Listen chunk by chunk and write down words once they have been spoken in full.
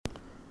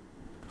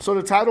So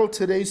the title of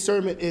today's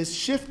sermon is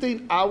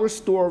Shifting Our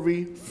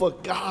Story for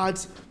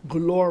God's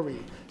Glory.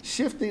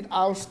 Shifting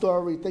our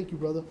story, thank you,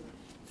 brother,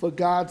 for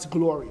God's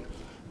glory.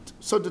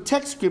 So the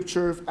text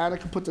scripture, if Anna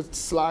can put the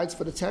slides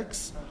for the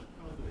text.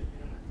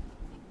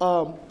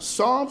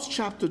 Psalms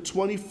chapter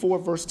 24,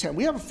 verse 10.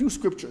 We have a few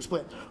scriptures,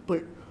 but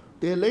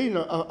they're laying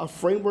a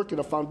framework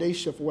and a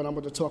foundation for what I'm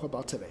going to talk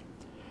about today.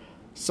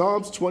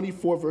 Psalms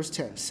 24, verse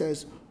 10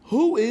 says,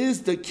 "Who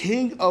is the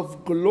King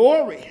of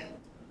glory?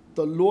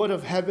 The Lord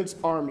of heaven's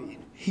army.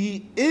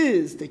 He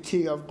is the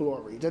King of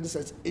glory." Then it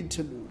says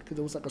interlude, because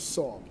it was like a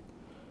song.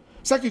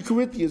 2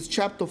 Corinthians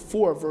chapter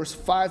 4, verse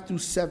 5 through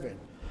 7.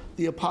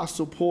 The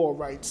Apostle Paul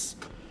writes,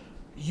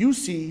 "You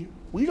see,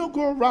 we don't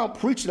go around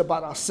preaching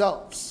about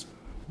ourselves.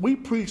 We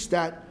preach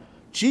that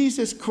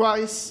Jesus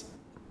Christ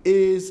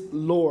is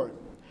Lord.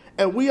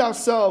 And we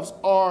ourselves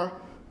are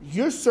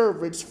your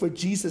servants for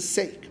Jesus'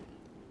 sake.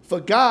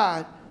 For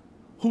God,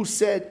 who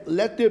said,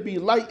 'Let there be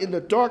light' in the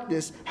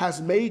darkness,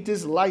 has made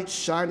this light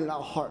shine in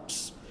our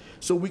hearts,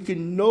 so we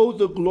can know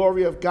the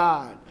glory of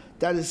God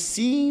that is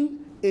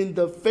seen in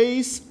the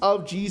face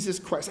of Jesus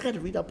Christ." I got to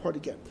read that part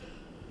again.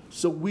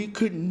 So we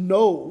could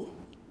know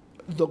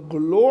the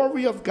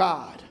glory of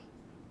God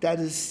that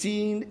is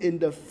seen in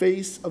the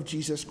face of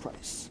Jesus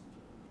Christ.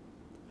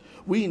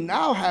 We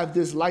now have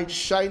this light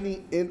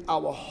shining in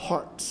our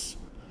hearts,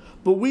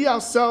 but we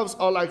ourselves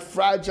are like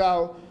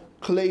fragile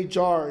clay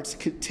jars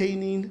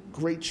containing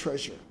great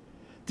treasure.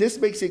 This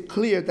makes it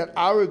clear that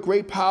our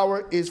great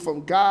power is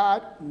from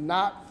God,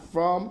 not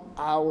from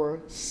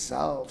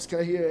ourselves. Can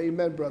I hear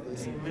amen,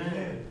 brothers?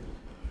 Amen.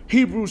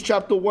 Hebrews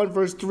chapter 1,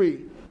 verse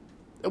 3.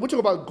 And we're talking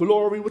about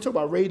glory, we're talking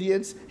about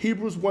radiance.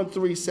 Hebrews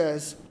 1:3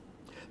 says,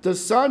 "The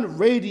sun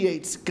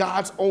radiates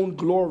God's own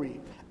glory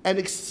and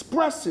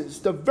expresses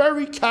the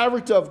very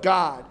character of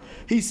God.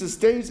 He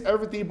sustains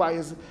everything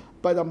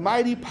by the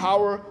mighty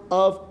power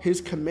of his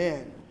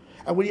command.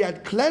 And when he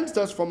had cleansed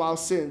us from our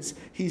sins,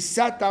 he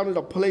sat down in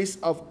a place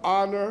of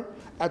honor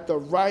at the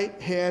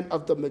right hand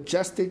of the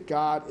majestic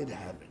God in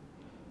heaven."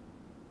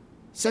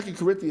 2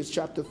 Corinthians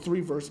chapter 3,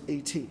 verse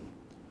 18.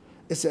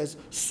 It says,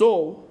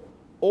 So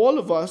all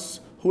of us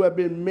who have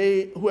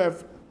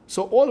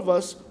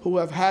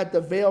had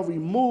the veil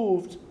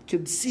removed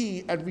can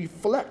see and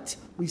reflect.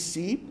 We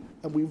see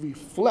and we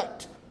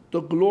reflect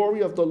the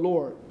glory of the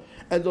Lord.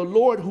 And the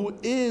Lord, who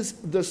is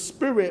the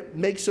Spirit,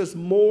 makes us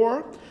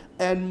more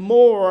and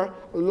more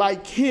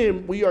like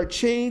him. We are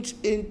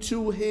changed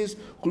into his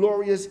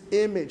glorious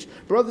image.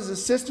 Brothers and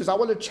sisters, I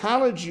want to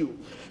challenge you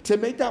to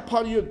make that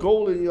part of your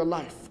goal in your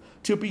life,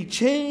 to be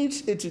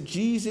changed into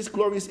Jesus'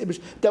 glorious image,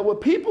 that when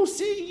people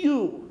see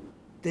you,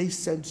 they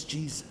sense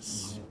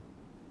Jesus.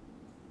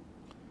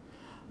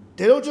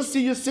 They don't just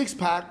see your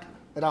six-pack,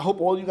 and I hope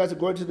all you guys are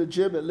going to the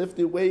gym and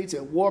lifting weights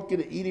and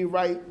walking and eating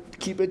right,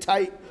 keep it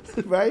tight,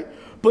 right?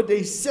 But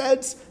they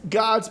sense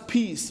God's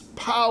peace,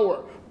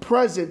 power,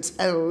 presence,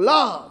 and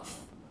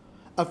love.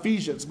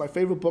 Ephesians, my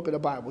favorite book in the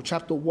Bible,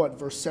 chapter 1,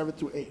 verse 7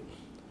 through 8.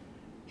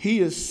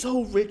 "He is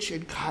so rich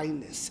in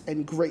kindness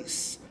and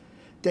grace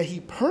that he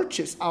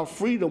purchased our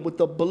freedom with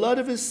the blood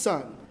of his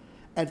Son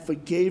and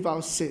forgave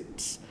our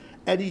sins.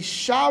 And he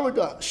showered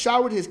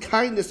his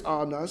kindness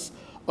on us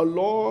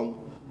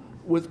along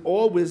with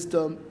all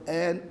wisdom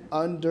and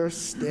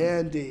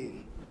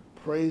understanding."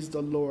 Praise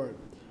the Lord.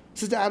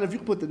 Sister Anna, if you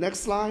can put the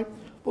next slide.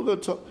 We're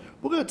going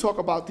to talk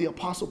about the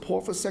Apostle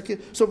Paul for a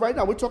second. So right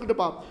now we're talking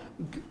about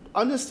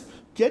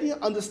getting an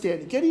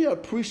understanding, getting an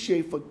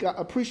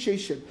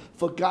appreciation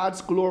for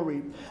God's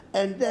glory,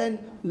 and then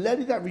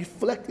letting that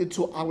reflect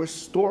into our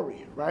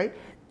story, right?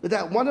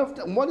 That one of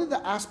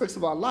the aspects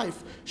of our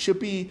life should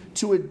be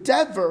to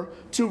endeavor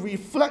to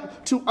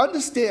reflect, to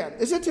understand.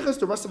 It's going to take us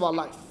the rest of our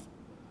life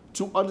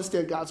to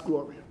understand God's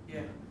glory.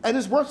 Yeah. And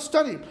it's worth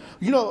studying.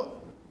 You know,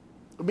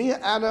 me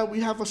and Anna, we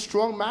have a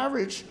strong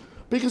marriage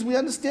because we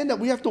understand that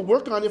we have to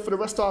work on it for the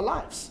rest of our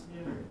lives.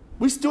 Yeah.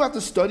 We still have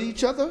to study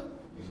each other.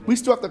 We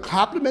still have to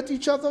compliment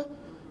each other,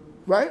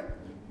 right?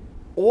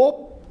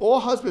 All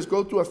husbands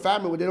go through a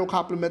famine where they don't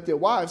compliment their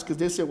wives because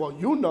they say, "Well,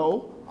 you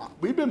know,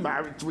 we've been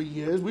married 3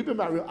 years. We've been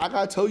married. I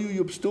got to tell you,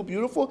 you're still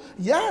beautiful."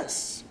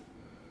 Yes.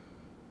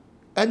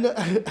 And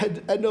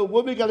the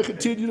woman got to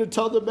continue to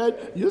tell the men,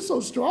 "You're so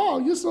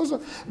strong. You're so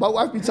strong." My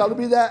wife be telling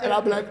me that, and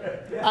I'll be like,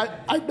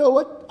 I know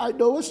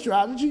what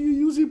strategy you're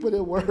using, but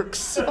it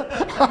works.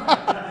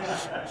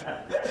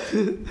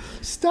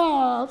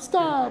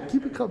 Stop.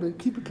 Keep it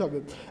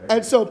coming.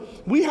 And so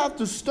we have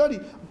to study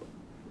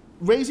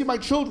raising my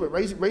children,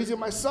 raising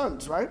my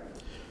sons, right?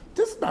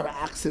 This is not an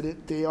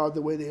accident. They are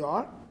the way they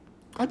are.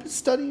 I've been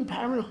studying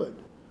parenthood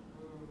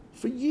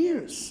for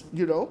years,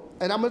 you know,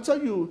 and I'm going to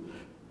tell you,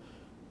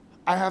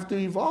 I have to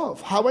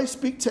evolve. How I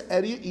speak to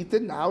Eddie and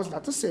Ethan now is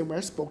not the same way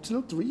I spoke to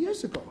them 3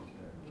 years ago.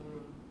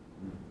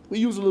 We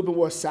use a little bit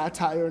more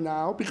satire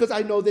now because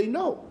I know they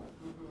know,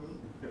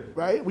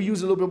 right? We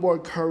use a little bit more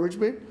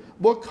encouragement,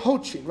 more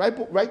coaching, right?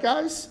 Right,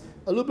 guys?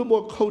 A little bit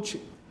more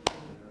coaching.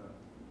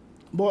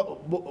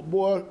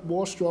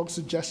 More strong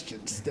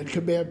suggestions than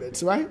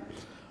commandments, right?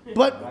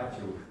 But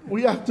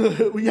we have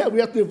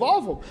to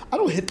evolve them. I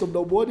don't hit them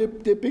no more. They're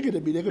bigger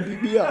than me. They can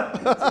beat me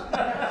up.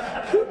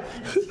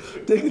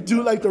 They can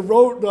do like the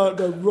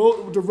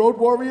road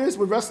warriors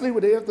with wrestling,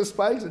 where they have the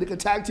spikes and they can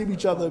tag team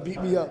each other and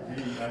beat me up,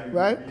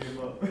 right?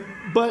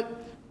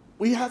 But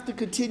we have to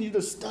continue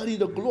to study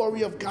the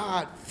glory of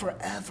God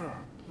forever.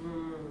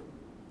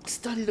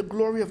 Study the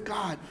glory of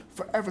God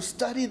forever.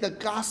 Study the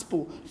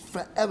gospel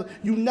forever.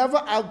 You never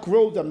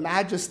outgrow the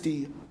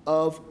majesty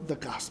of the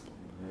gospel.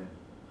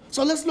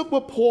 So let's look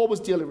what Paul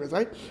was dealing with,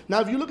 right? Now,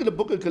 if you look at the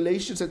book of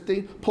Galatians and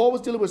things, Paul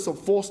was dealing with some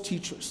false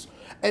teachers.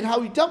 And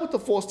how he dealt with the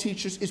false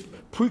teachers is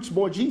preach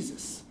more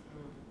Jesus,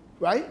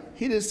 right?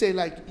 He didn't say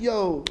like,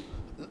 yo,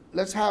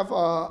 let's have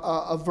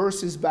a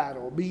versus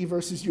battle, me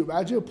versus you.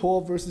 Imagine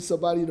Paul versus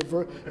somebody in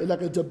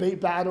like a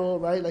debate battle,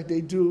 right? Like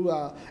they do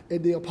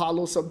in the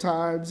Apollo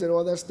sometimes and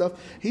all that stuff.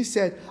 He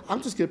said,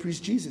 I'm just going to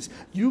preach Jesus.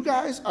 You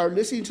guys are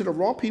listening to the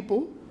wrong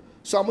people,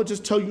 so I'm going to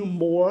just tell you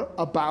more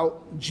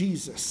about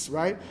Jesus,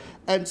 right?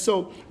 And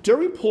so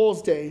during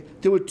Paul's day,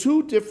 there were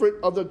two different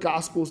other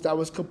gospels that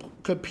was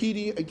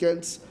competing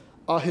against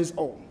his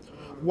own.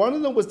 One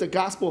of them was the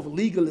gospel of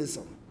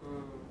legalism,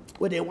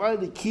 where they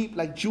wanted to keep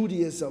like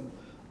Judaism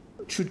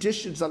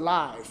traditions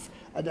alive.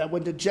 And that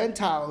when the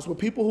Gentiles, when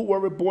people who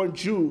weren't born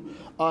Jew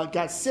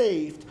got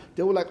saved,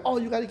 they were like, oh,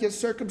 you got to get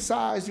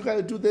circumcised, you got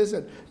to do this.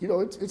 And, you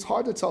know, it's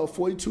hard to tell a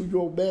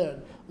 42-year-old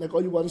man, like, oh,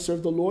 you want to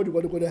serve the Lord, you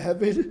want to go to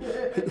heaven?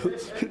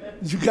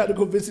 You got to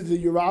go visit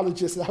the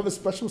urologist and have a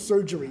special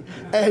surgery.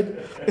 And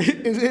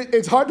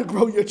it's hard to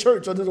grow your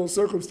church under those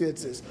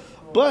circumstances.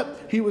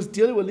 But he was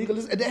dealing with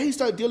legalism. And then he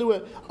started dealing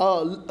with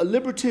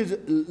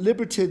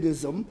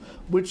libertinism,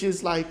 which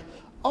is like,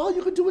 oh,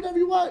 you can do whatever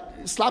you want.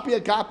 Sloppy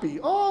agape.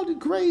 Oh, the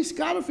grace,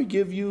 God will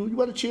forgive you. You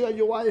want to cheat on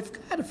your wife,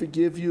 God will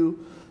forgive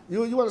you.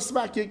 You want to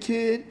smack your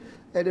kid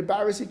and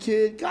embarrass your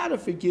kid, God will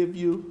forgive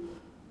you.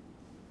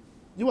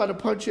 You want to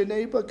punch your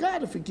neighbor,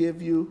 God will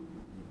forgive you.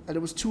 And it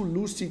was too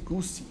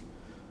loosey-goosey,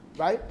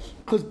 right?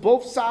 Because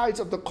both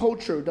sides of the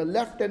culture, the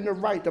left and the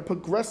right, the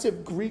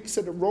progressive Greeks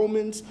and the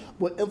Romans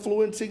were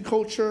influencing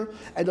culture,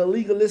 and the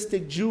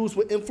legalistic Jews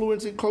were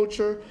influencing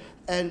culture.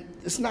 And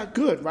it's not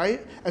good,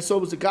 right? And so it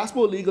was the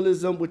gospel of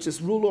legalism, which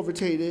is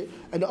rule-orientated,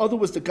 and the other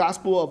was the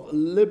gospel of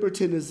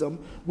libertinism,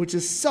 which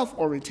is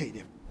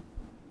self-orientated.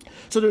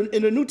 So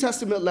in the New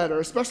Testament letter,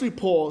 especially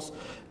Paul's,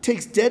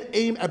 takes dead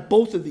aim at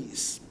both of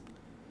these.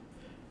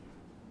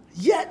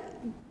 Yet,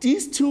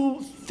 these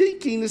two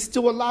thinking is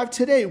still alive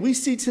today. We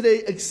see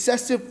today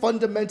excessive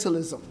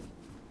fundamentalism.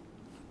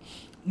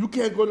 You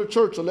can't go to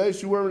church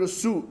unless you're wearing a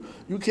suit.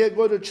 You can't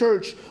go to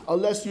church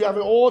unless you have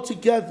it all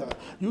together.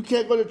 You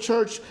can't go to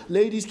church.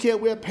 Ladies can't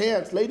wear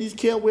pants. Ladies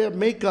can't wear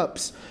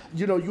makeups.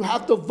 You know, you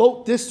have to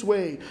vote this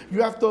way.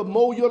 You have to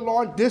mow your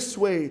lawn this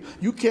way.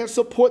 You can't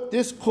support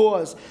this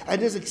cause. And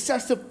there's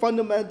excessive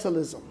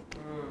fundamentalism.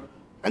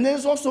 And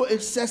there's also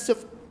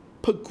excessive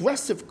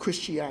progressive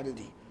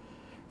Christianity,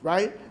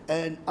 right?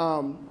 And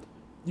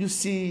you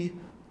see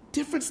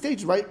different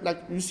stages, right?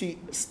 Like you see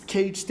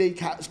cage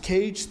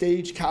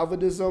stage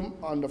Calvinism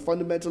on the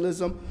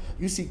fundamentalism.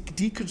 You see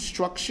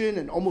deconstruction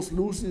and almost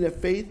losing their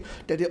faith,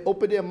 that they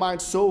open their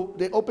mind so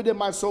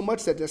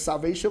much that their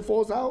salvation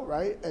falls out,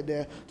 right?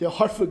 And their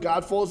heart for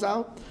God falls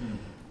out.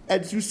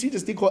 And you see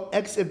this thing called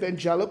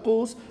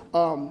ex-evangelicals.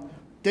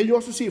 Then you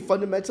also see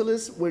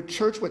fundamentalists where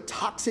church with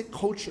toxic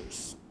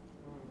cultures.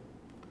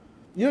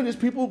 You know, there's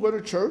people who go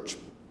to church,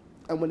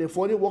 and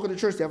before they walk into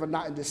church, they have a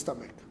knot in their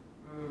stomach.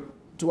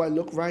 Do I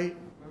look right?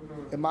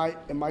 Am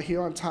I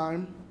here on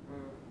time?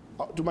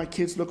 Do my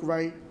kids look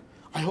right?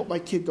 I hope my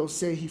kid don't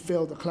say he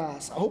failed the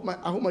class. I hope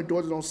my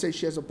daughter don't say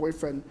she has a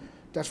boyfriend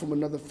that's from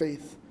another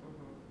faith.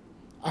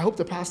 I hope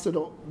the pastor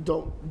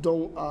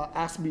don't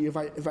ask me if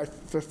I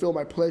fulfill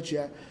my pledge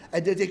yet.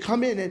 And then they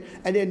come in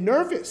and they're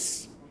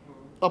nervous.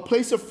 A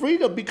place of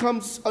freedom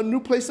becomes a new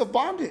place of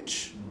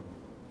bondage.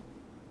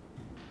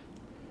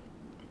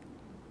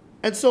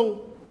 And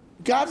so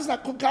God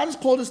has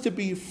called us to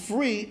be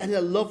free and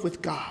in love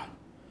with God,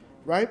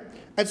 right?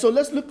 And so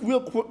let's look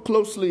real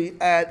closely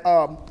at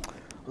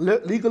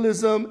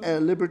legalism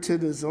and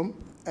libertinism.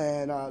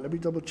 And let me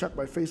double check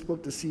my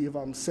Facebook to see if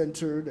I'm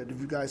centered and if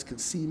you guys can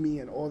see me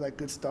and all that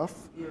good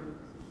stuff. Yeah.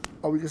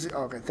 Oh, we can see.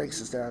 Oh, okay, thanks,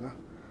 Sister Anna.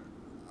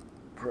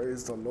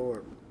 Praise the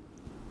Lord.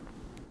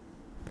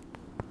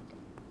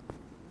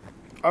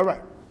 All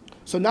right.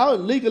 So now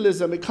in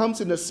legalism, it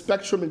comes in a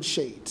spectrum and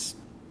shades.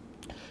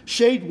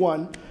 Shade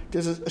 1,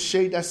 there's a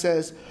shade that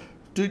says,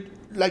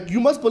 you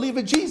must believe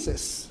in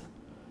Jesus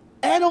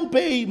and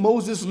obey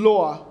Moses'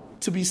 law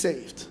to be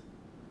saved.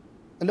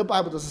 And the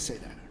Bible doesn't say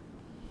that.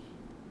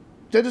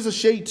 Then there's a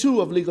shade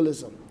 2 of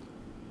legalism.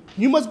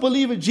 You must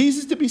believe in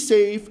Jesus to be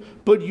saved,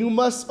 but you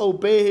must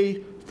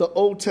obey the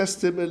Old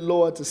Testament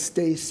law to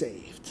stay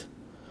saved.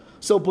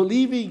 So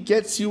believing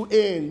gets you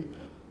in,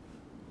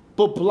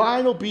 but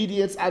blind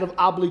obedience out of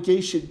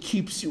obligation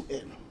keeps you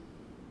in.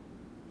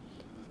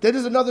 Then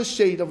there's another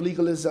shade of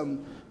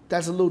legalism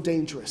that's a little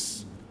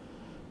dangerous.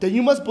 Then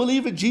you must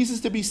believe in Jesus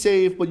to be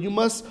saved, but you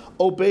must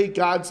obey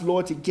God's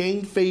law to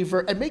gain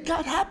favor and make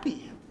God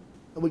happy.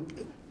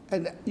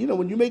 And,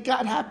 when you make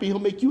God happy, he'll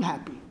make you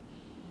happy.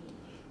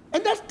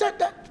 And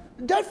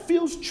that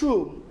feels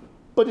true,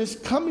 but it's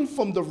coming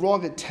from the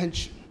wrong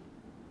intention.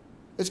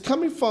 It's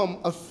coming from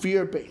a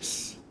fear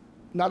base,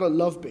 not a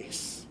love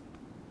base.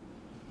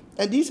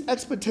 And these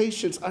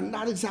expectations are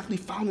not exactly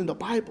found in the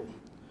Bible.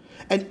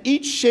 And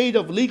each shade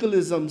of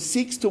legalism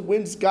seeks to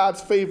win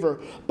God's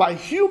favor by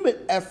human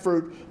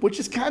effort, which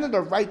is kind of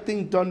the right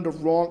thing done the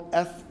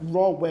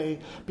wrong way,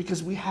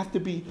 because we have to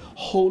be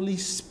Holy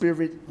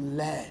Spirit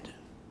led.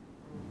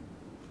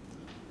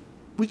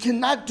 We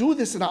cannot do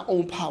this in our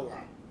own power.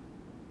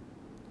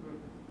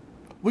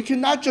 We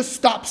cannot just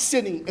stop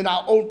sinning in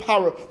our own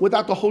power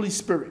without the Holy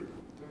Spirit.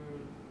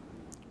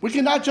 We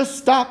cannot just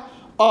stop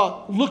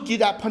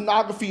looking at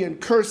pornography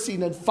and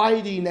cursing and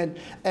fighting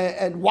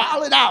and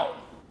wilding out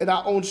in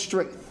our own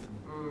strength.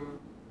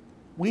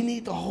 We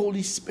need the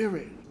Holy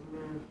Spirit.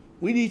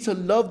 We need to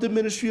love the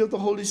ministry of the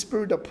Holy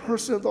Spirit, the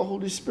person of the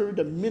Holy Spirit,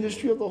 the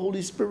ministry of the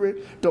Holy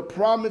Spirit, the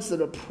promise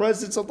and the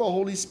presence of the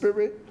Holy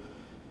Spirit.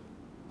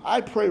 I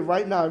pray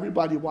right now,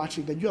 everybody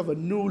watching, that you have a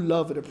new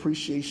love and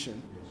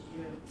appreciation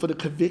for the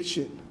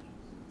conviction,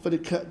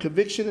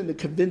 and the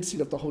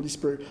convincing of the Holy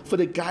Spirit, for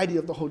the guiding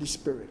of the Holy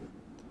Spirit.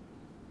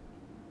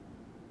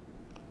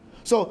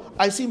 So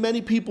I see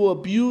many people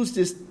abuse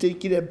this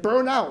thinking and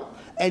burn out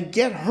and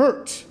get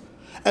hurt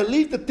and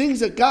leave the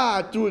things of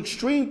God through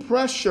extreme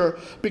pressure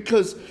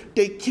because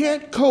they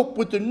can't cope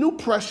with the new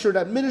pressure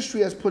that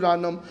ministry has put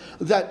on them,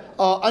 that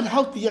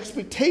unhealthy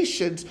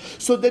expectations,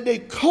 so that they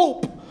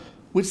cope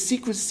with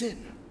secret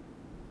sin.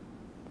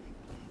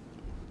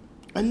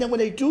 And then when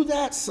they do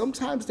that,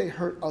 sometimes they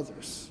hurt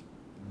others.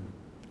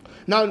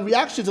 Now, in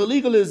reaction to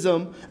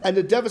legalism and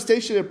the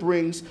devastation it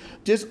brings,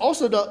 there's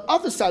also the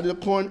other side of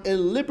the coin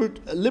in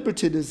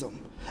libertinism.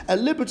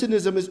 And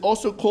libertinism is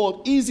also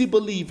called easy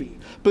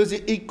believing because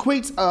it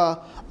equates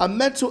a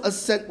mental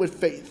assent with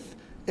faith.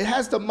 It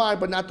has the mind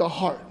but not the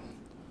heart.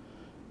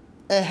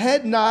 A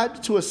head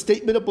nod to a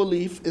statement of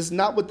belief is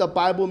not what the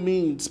Bible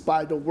means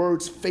by the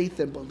words faith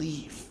and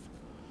belief.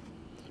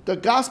 The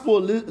gospel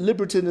of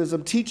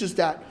libertinism teaches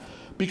that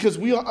because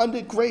we are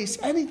under grace,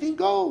 anything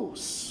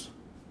goes.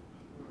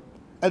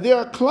 And they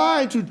are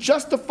inclined to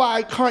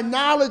justify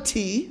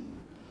carnality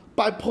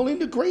by pulling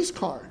the grace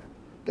card.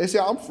 They say,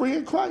 I'm free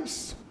in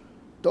Christ.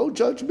 Don't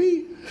judge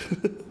me.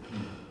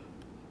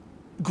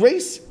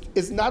 Grace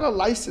is not a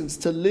license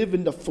to live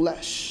in the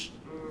flesh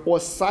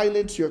or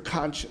silence your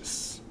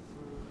conscience.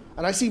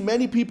 And I see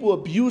many people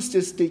abuse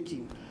this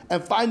thinking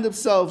and find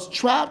themselves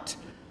trapped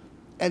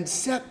and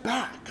set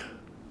back.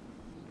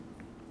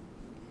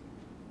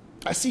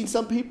 I've seen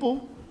some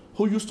people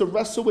who used to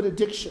wrestle with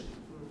addiction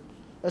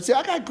and say,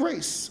 I got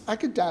grace. I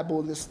can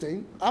dabble in this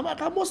thing. I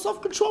got more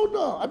self-control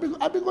now. I've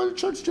been going to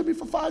church, Jimmy,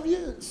 for 5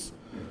 years.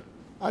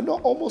 I know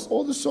almost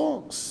all the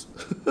songs.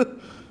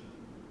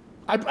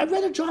 I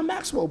read a John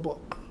Maxwell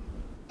book.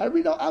 I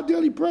read Our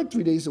Daily Bread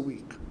 3 days a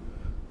week.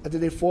 And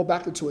then they fall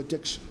back into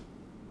addiction.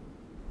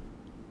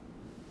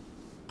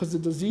 Because the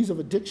disease of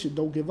addiction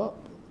don't give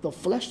up. The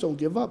flesh don't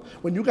give up.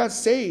 When you got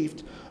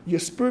saved,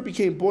 your spirit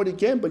became born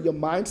again, but your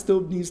mind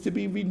still needs to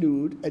be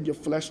renewed and your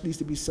flesh needs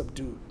to be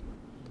subdued.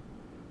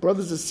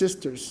 Brothers and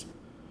sisters,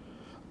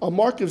 a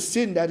mark of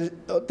sin,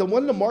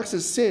 one of the marks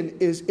of sin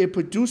is it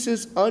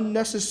produces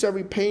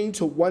unnecessary pain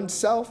to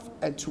oneself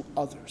and to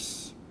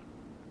others.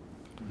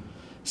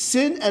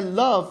 Sin and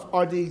love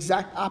are the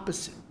exact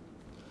opposite.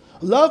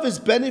 Love is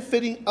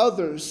benefiting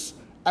others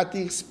at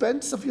the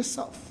expense of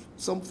yourself,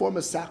 some form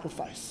of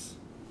sacrifice.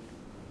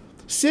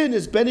 Sin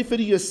is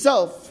benefiting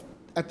yourself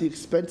at the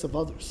expense of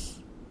others.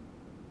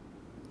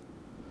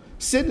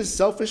 Sin is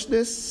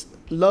selfishness,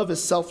 love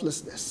is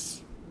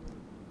selflessness.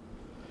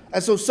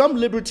 And so some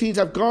libertines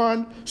have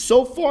gone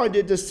so far in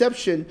their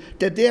deception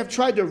that they have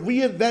tried to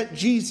reinvent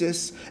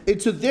Jesus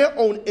into their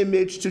own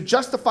image to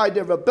justify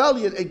their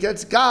rebellion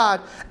against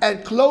God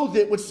and clothe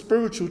it with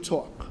spiritual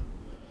talk.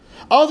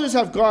 Others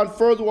have gone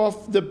further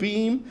off the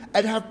beam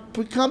and have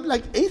become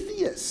like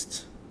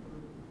atheists.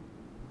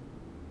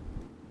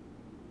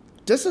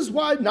 This is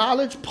why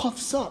knowledge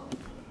puffs up.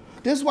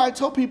 This is why I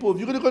tell people, if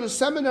you're going to go to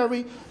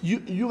seminary,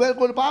 you better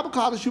go to Bible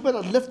college, you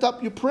better lift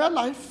up your prayer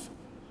life.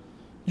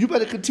 You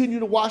better continue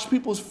to wash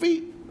people's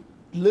feet,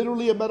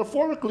 literally and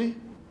metaphorically,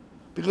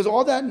 because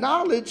all that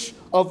knowledge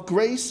of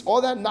grace,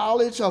 all that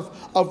knowledge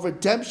of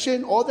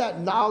redemption, all that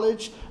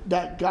knowledge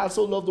that God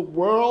so loved the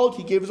world,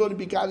 he gave his only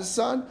begotten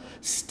son,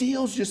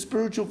 steals your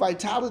spiritual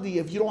vitality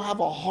if you don't have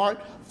a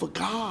heart for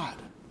God.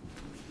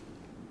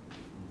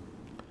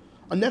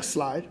 Next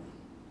slide.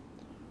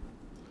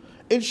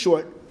 In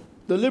short,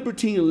 the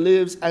libertine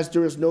lives as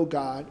there is no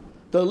God.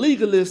 The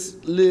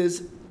legalist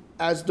lives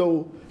as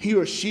though he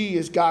or she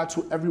is God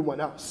to everyone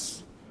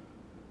else.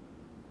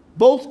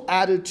 Both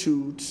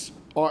attitudes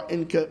are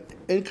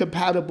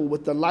incompatible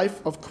with the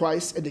life of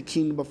Christ and the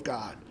kingdom of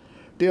God.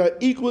 They are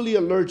equally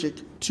allergic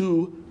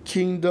to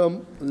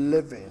kingdom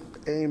living.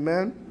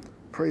 Amen.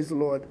 Praise the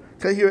Lord.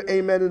 Can I hear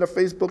amen in the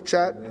Facebook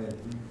chat?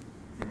 Amen.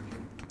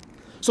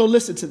 So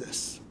listen to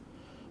this.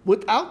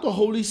 Without the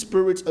Holy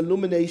Spirit's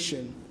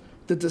illumination,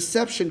 the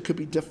deception could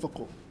be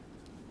difficult.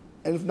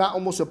 and if not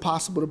almost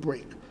impossible to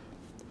break.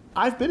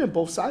 I've been in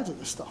both sides of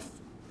this stuff.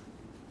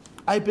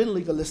 I've been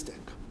legalistic,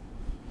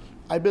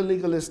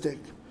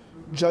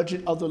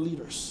 judging other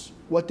leaders,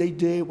 what they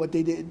did, what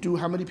they didn't do,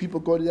 how many people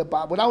go to their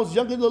Bible. When I was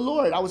younger in the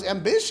Lord, I was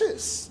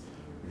ambitious.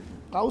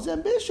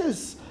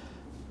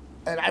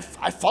 And I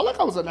felt like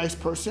I was a nice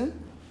person.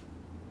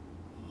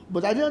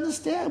 But I didn't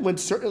understand when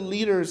certain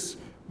leaders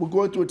were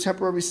going through a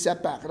temporary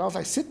setback. And I was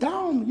like, sit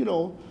down,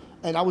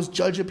 And I was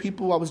judging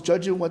people. I was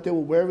judging what they were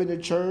wearing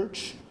in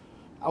church.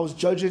 I was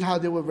judging how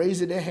they were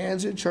raising their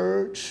hands in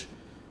church.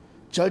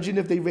 Judging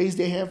if they raised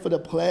their hand for the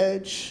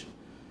pledge.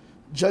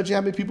 Judging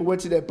how many people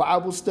went to their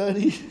Bible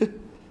study.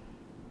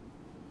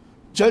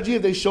 Judging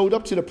if they showed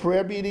up to the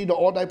prayer meeting, the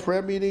all-night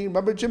prayer meeting.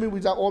 Remember, Jimmy, we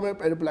was at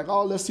all-night, and they'd be like,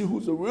 oh, let's see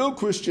who's the real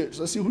Christians.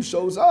 Let's see who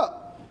shows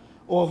up.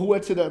 Or who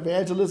went to the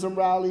evangelism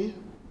rally.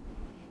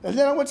 And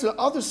then I went to the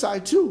other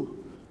side,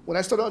 too, when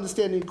I started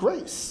understanding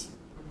grace.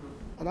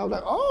 And I was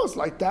like, oh, it's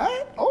like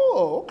that?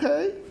 Oh,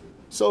 okay.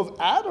 So if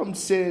Adam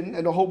sinned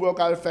and the whole world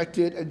got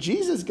affected, and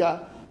Jesus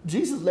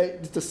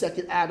laid the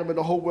second Adam and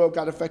the whole world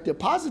got affected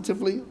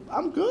positively,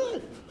 I'm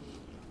good.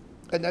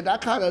 And then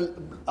that kind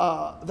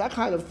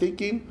of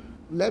thinking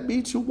led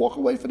me to walk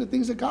away from the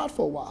things of God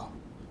for a while.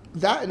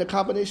 That and a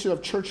combination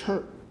of church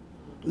hurt.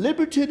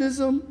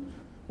 Libertinism,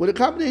 with a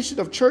combination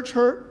of church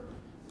hurt,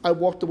 I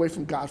walked away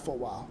from God for a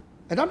while.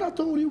 And I'm not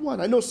the only one.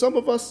 I know some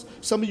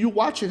of you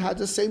watching had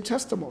the same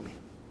testimony.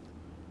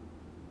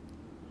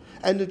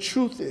 And the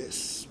truth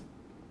is,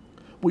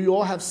 we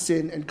all have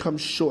sinned and come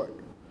short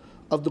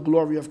of the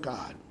glory of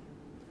God.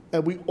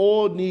 And we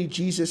all need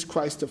Jesus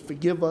Christ to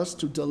forgive us,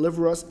 to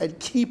deliver us, and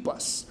keep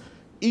us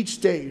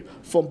each day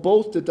from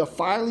both the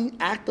defiling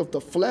act of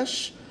the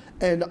flesh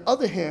and, on the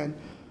other hand,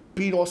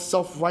 being all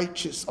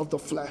self-righteous of the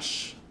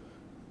flesh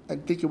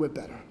and thinking we're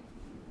better.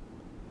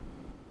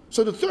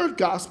 So the third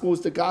gospel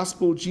is the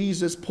gospel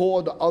Jesus, Paul,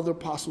 and the other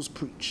apostles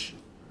preach.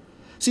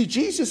 See,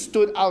 Jesus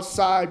stood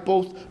outside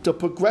both the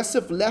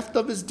progressive left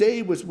of his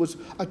day, which was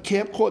a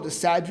camp called the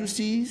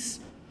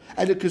Sadducees,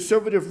 and the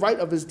conservative right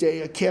of his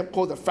day, a camp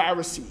called the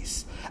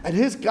Pharisees. And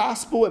his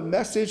gospel and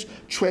message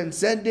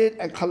transcended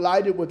and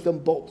collided with them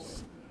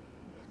both.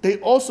 They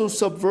also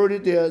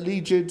subverted their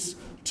allegiance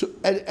to,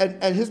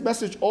 and his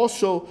message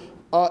also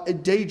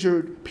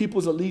endangered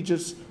people's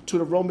allegiance to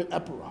the Roman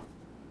emperor,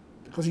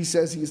 because he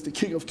says he is the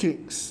King of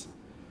Kings.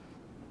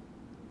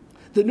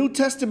 The New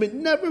Testament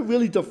never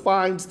really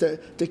defines the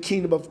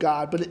kingdom of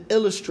God, but it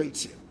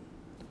illustrates it.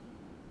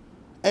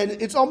 And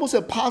it's almost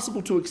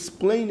impossible to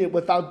explain it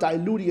without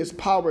diluting its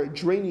power and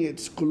draining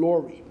its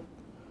glory.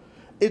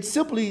 It's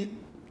simply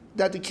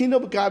that the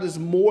kingdom of God is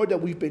more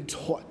than we've been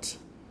taught.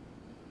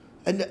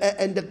 And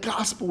the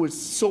gospel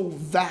is so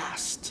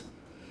vast.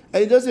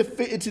 And it doesn't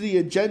fit into the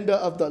agenda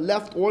of the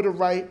left or the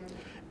right.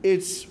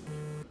 It's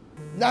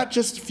not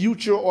just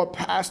future or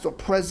past or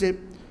present.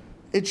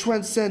 It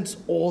transcends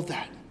all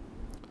that.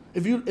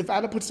 If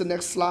Adam puts the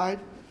next slide,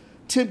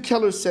 Tim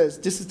Keller says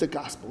this is the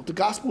gospel. The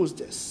gospel is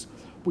this.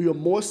 We are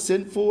more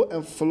sinful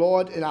and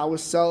flawed in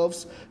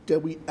ourselves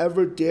than we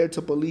ever dared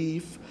to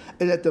believe.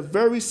 And at the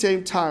very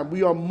same time,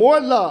 we are more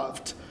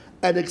loved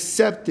and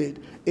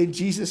accepted in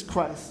Jesus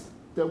Christ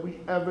than we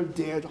ever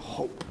dared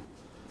hope.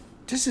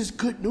 This is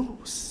good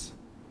news.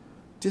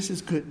 This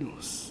is good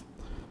news.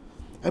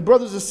 And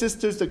brothers and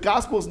sisters, the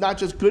gospel is not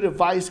just good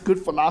advice, good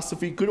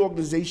philosophy, good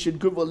organization,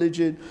 good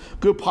religion,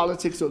 good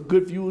politics, or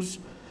good views.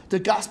 The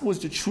gospel is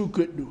the true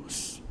good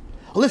news.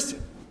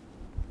 Listen.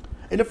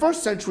 In the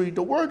first century,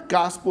 the word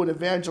gospel and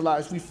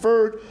evangelize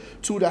referred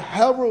to the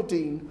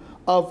heralding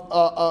of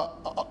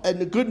and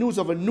the good news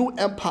of a new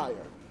empire,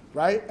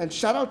 right? And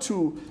shout out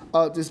to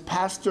this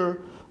pastor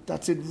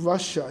that's in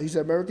Russia. He's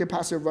an American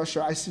pastor in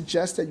Russia. I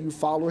suggest that you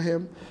follow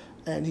him,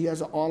 and he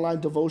has an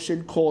online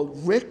devotion called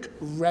Rick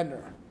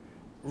Renner.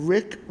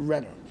 Rick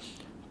Renner,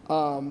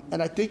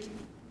 and I think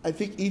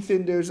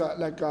Ethan, there's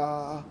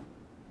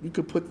you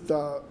could put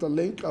the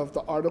link of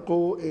the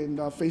article in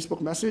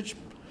Facebook message.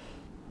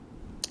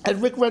 And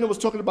Rick Renner was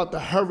talking about the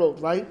herald,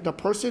 right? The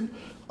person,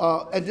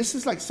 and this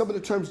is like some of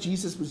the terms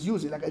Jesus was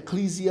using. Like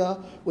ecclesia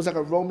was like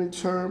a Roman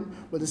term,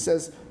 where it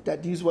says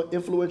that these were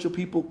influential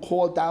people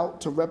called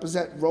out to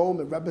represent Rome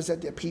and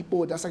represent their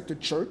people. And that's like the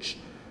church.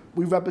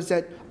 We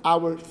represent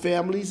our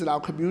families and our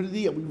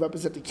community, and we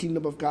represent the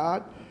kingdom of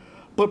God.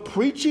 But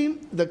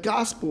preaching the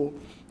gospel,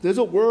 there's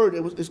a word,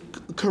 it's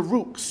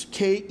kerux,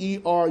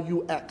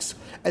 K-E-R-U-X.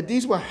 And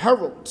these were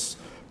heralds.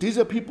 These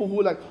are people who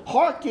were like,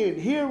 hearken,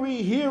 hear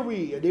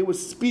ye, and they would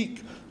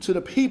speak to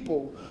the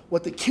people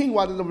what the king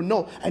wanted them to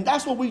know. And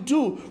that's what we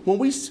do. When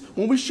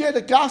we share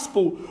the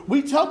gospel,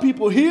 we tell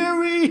people,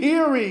 hear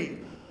ye.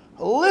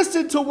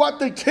 Listen to what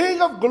the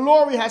King of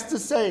glory has to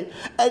say.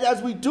 And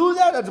as we do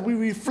that, as we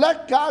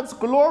reflect God's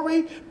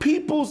glory,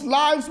 people's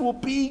lives will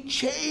be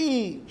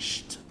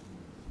changed.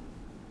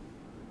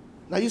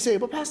 Now you say,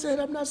 but Pastor Ed,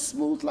 I'm not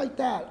smooth like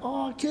that.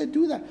 Oh, I can't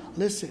do that.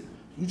 Listen,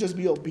 you just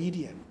be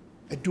obedient.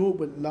 And do it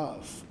with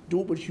love.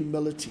 Do it with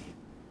humility.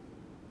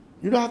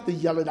 You don't have to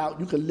yell it out.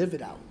 You can live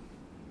it out.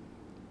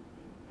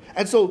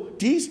 And so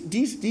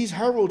these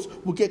heralds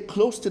will get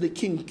close to the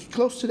king,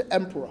 close to the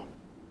emperor.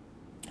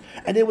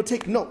 And they would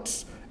take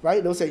notes,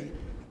 right? They'll say,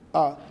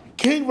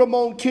 King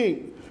Ramon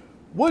King,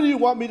 what do you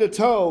want me to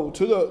tell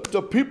to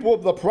the people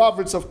of the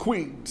province of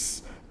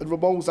Queens? And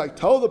Ramon was like,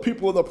 tell the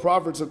people of the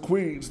province of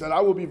Queens that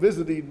I will be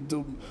visiting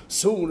them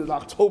soon in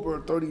October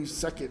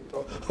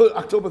 32nd, or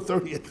October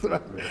 30th.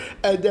 Right?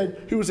 And then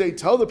he would say,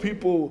 tell the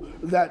people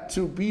that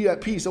to be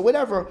at peace or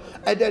whatever.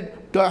 And then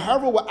the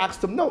herald would ask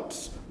them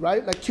notes,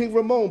 right? Like, King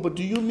Ramon, but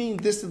do you mean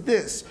this and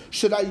this?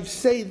 Should I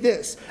say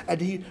this?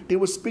 And they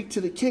would speak to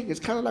the king. It's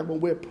kind of like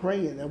when we're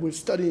praying and we're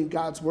studying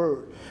God's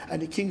word.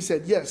 And the king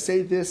said, yes,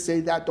 say this,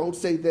 say that, don't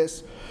say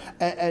this,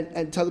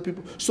 and tell the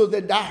people. So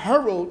then that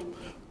herald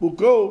will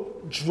go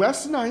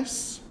dress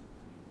nice,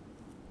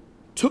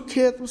 took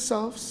care of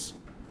themselves,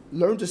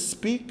 learn to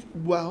speak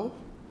well,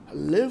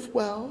 live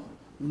well,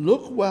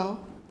 look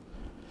well,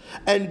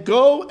 and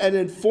go and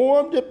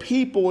inform the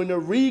people in a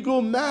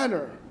regal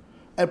manner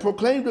and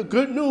proclaim the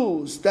good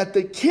news that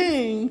the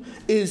king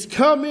is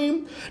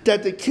coming,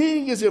 that the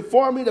king is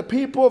informing the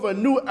people of a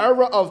new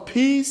era of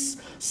peace,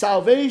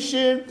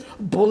 salvation,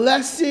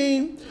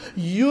 blessing,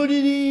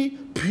 unity,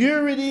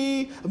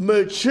 purity,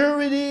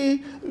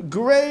 maturity,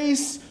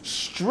 grace,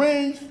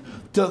 strength,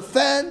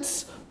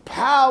 defense,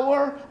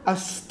 power,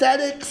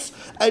 aesthetics.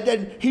 And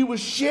then he would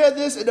share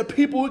this and the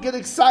people would get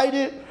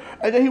excited.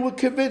 And then he would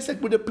convince, like,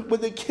 when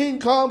the king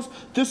comes,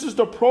 this is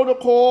the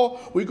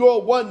protocol. We go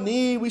on one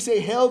knee, we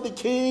say, hail the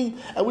king,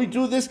 and we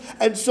do this.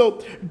 And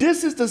so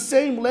this is the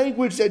same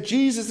language that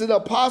Jesus and the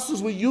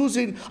apostles were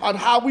using on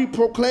how we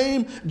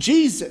proclaim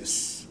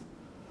Jesus.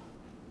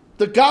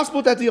 The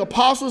gospel that the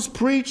apostles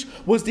preached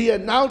was the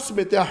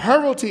announcement, the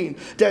heralding,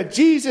 that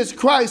Jesus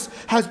Christ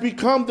has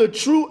become the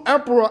true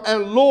emperor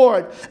and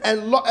Lord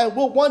and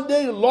will one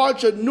day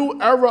launch a new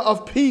era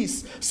of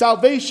peace,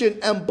 salvation,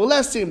 and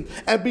blessing.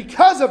 And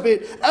because of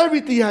it,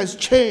 everything has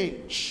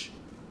changed.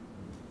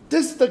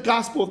 This is the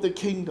gospel of the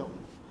kingdom.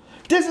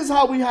 This is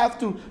how we have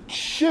to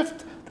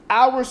shift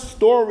our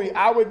story,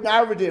 our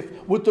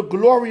narrative with the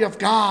glory of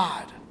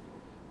God.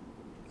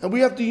 And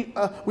we have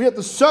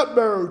to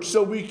submerge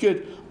so we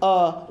could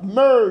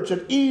merge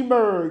and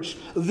emerge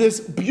this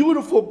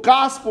beautiful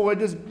gospel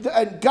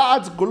and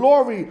God's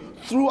glory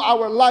through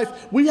our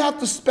life. We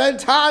have to spend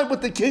time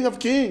with the King of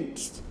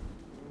Kings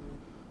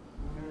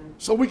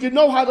so we can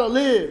know how to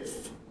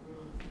live,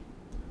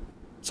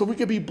 so we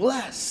can be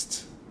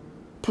blessed,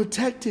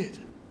 protected,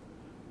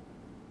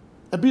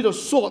 and be the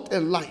salt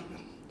and light.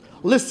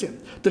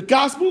 Listen, the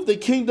gospel of the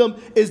kingdom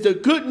is the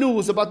good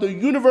news about the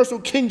universal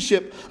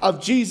kingship of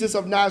Jesus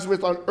of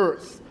Nazareth on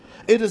earth.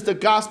 It is the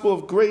gospel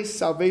of grace,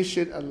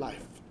 salvation, and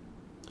life.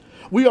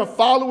 We are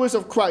followers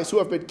of Christ who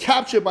have been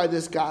captured by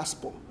this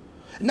gospel.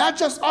 Not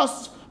just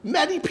us,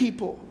 many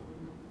people.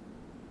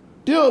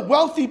 There are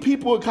wealthy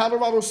people in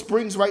Colorado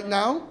Springs right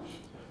now.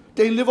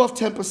 They live off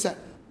 10%.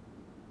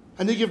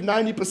 And they give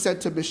 90%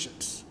 to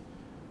missions.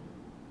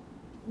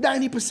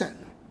 90%.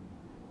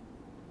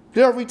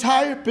 There are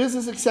retired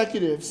business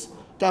executives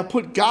that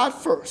put God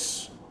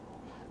first,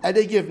 and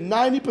they give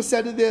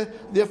 90%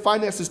 of their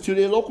finances to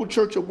their local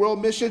church or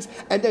world missions.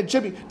 And then,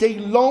 Jimmy, they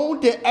loan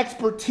their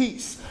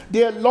expertise,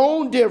 they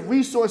loan their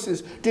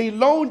resources, they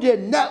loan their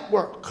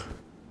network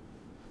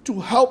to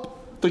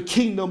help the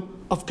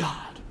kingdom of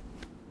God.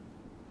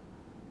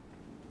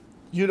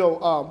 You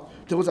know,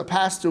 there was a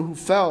pastor who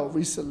fell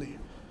recently,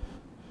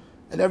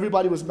 and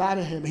everybody was mad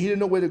at him. He didn't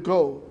know where to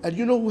go. And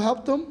you know who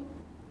helped him?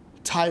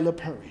 Tyler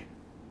Perry.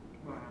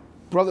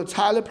 Brother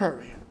Tyler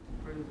Perry.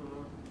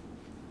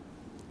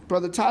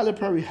 Brother Tyler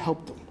Perry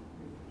helped him.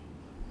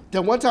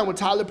 Then one time when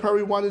Tyler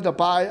Perry wanted to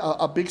buy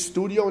a big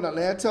studio in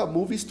Atlanta, a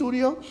movie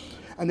studio,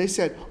 and they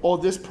said, oh,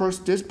 this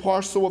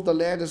parcel of the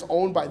land is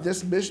owned by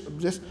this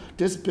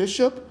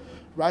bishop,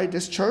 right,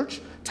 this church.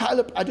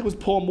 Tyler, I think it was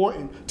Paul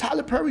Morton.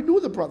 Tyler Perry knew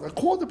the brother,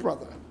 called the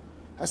brother.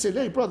 I said,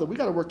 hey, brother, we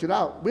got to work it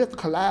out. We have to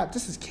collab.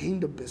 This is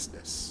kingdom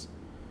business.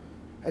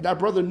 And that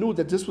brother knew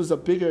that this was a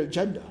bigger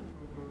agenda.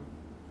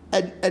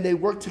 And they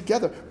work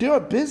together. There are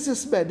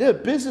businessmen, there are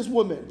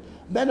businesswomen,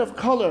 men of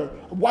color,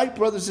 white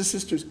brothers and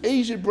sisters,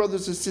 Asian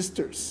brothers and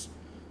sisters,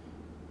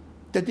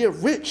 that they're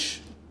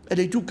rich and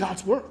they do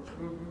God's work.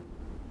 Mm-hmm.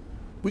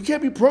 We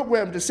can't be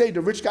programmed to say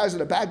the rich guys are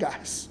the bad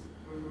guys.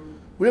 Mm-hmm.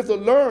 We have to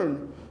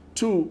learn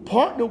to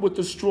partner with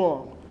the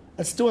strong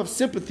and still have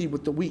sympathy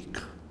with the weak.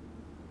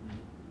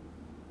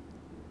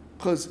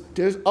 Because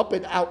there's up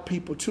and out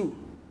people too.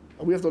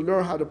 And we have to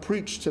learn how to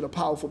preach to the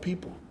powerful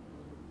people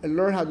and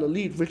learn how to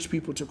lead rich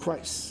people to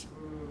Christ.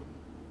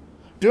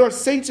 There are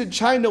saints in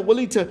China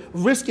willing to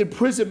risk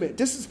imprisonment.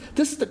 This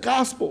is the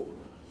gospel.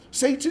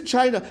 Saints in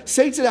China,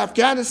 saints in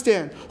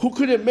Afghanistan who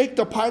couldn't make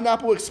the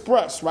Pineapple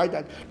Express, right?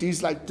 That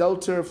these like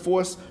Delta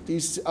Force,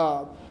 these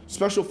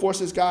special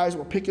forces guys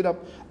were picking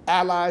up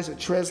allies and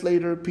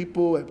translator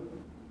people and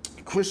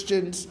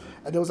Christians,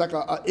 and there was like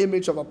an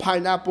image of a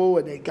pineapple,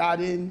 and they got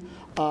in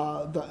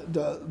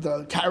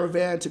the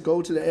caravan to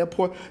go to the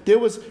airport. There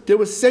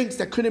was saints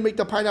that couldn't make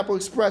the Pineapple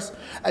Express,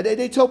 and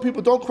they told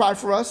people, don't cry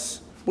for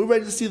us. We're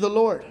ready to see the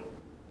Lord.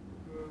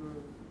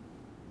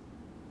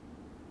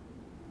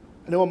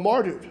 and they were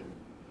martyred.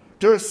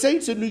 There are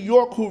saints in New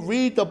York who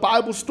read the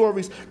Bible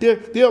stories.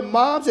 There are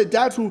moms and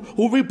dads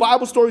who read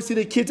Bible stories to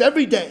their kids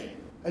every day,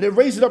 and they're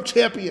raising up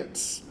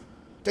champions.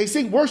 They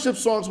sing worship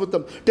songs with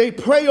them. They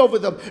pray over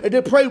them, and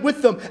they pray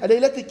with them, and they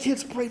let the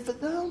kids pray for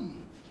them.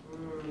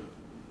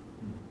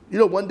 You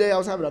know, one day I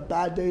was having a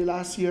bad day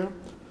last year,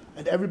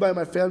 and everybody in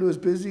my family was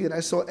busy, and I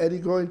saw Eddie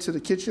going to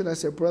the kitchen. I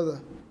said,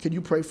 brother, can you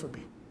pray for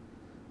me?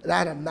 And I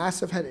had a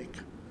massive headache.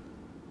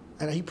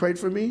 And he prayed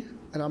for me,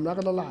 and I'm not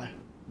going to lie,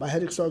 my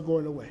headache started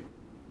going away.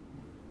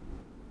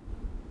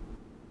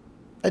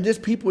 And there's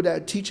people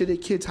that are teaching their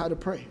kids how to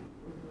pray.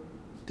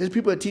 There's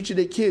people that are teaching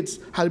their kids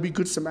how to be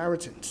good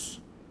Samaritans.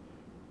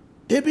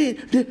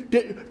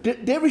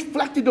 They're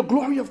reflecting the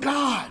glory of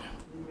God.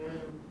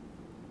 Amen.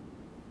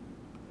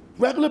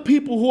 Regular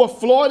people who are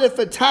flawed and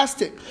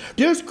fantastic.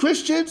 There's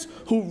Christians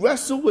who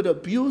wrestle with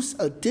abuse,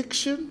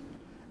 addiction,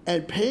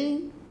 and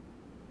pain.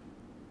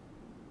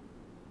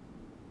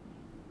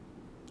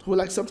 Who are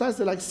like, sometimes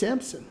they're like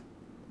Samson.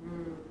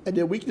 And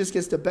their weakness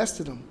gets the best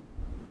of them.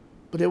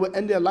 But they will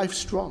end their life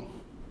strong.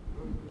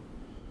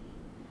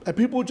 And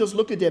people just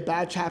look at their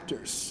bad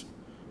chapters.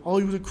 Oh,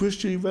 he was a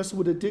Christian, he wrestled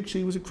with addiction.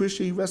 He was a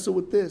Christian, he wrestled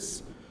with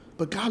this.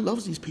 But God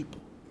loves these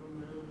people.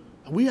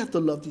 And we have to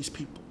love these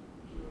people.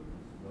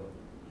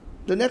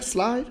 The next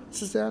slide,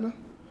 Sister Anna.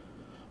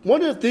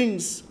 One of the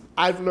things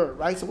I've learned,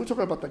 right? So we're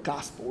talking about the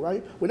gospel,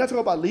 right? We're not talking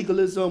about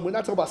legalism. We're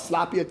not talking about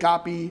sloppy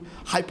agape,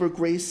 hyper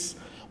grace.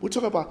 We're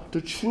talking about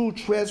the true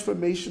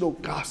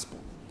transformational gospel,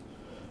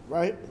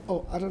 right?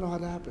 Oh, I don't know how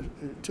that happened.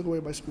 It took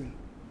away my screen.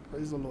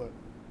 Praise the Lord.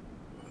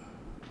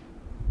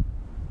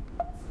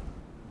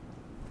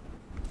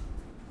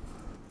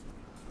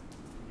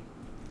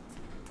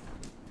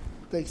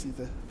 Thanks,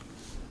 Ethan.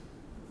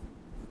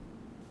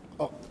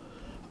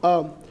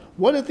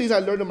 One of the things I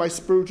learned in my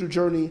spiritual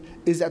journey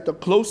is that the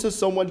closer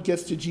someone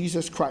gets to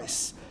Jesus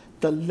Christ,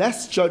 the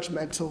less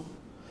judgmental,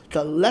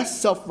 the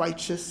less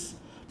self-righteous,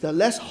 the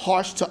less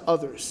harsh to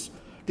others.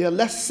 They're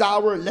less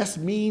sour, less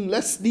mean,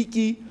 less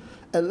sneaky,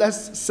 and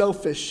less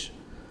selfish,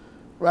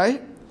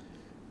 right?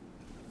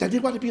 That they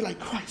want to be like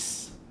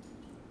Christ.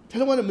 They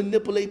don't want to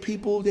manipulate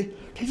people. They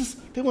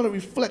want to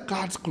reflect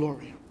God's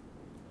glory.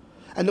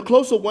 And the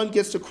closer one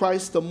gets to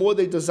Christ, the more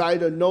they desire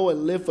to know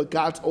and live for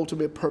God's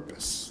ultimate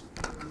purpose.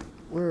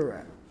 Where we're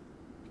at.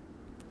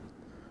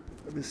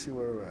 Let me see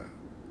where we're at.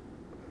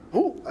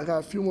 Oh, I got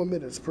a few more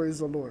minutes. Praise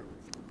the Lord.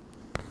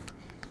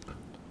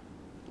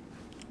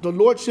 The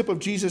lordship of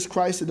Jesus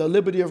Christ and the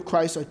liberty of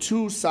Christ are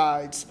two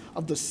sides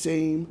of the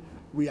same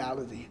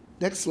reality.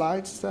 Next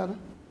slide, Sister.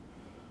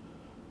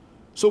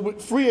 So we're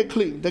free and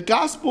clean. The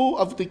gospel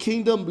of the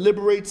kingdom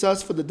liberates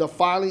us from the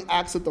defiling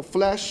acts of the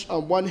flesh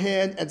on one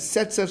hand and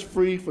sets us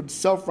free from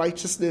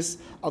self-righteousness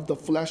of the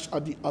flesh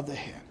on the other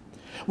hand.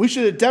 We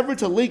should endeavor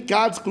to link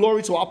God's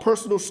glory to our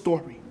personal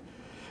story.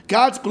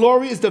 God's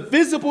glory is the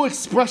visible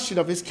expression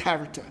of his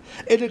character.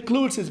 It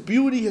includes his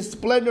beauty, his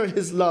splendor, and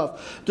his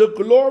love. The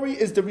glory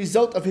is the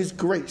result of his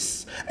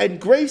grace. And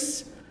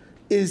grace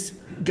is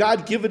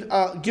God giving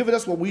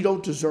us what we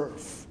don't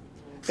deserve.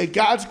 In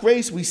God's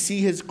grace, we see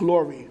his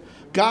glory.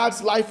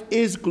 God's life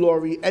is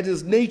glory, and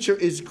his nature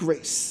is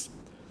grace.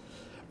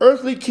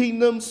 Earthly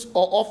kingdoms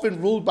are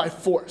often ruled by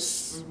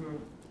force.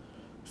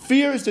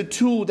 Fear is the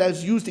tool that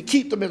is used to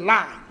keep them in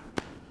line.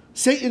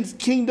 Satan's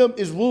kingdom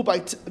is ruled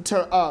by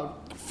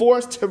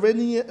force,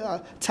 tyranny,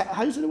 how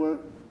do you say the word?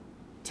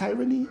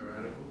 Tyranny?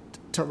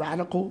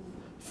 Tyrannical,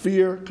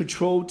 fear,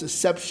 control,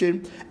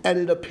 deception, and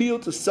an appeal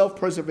to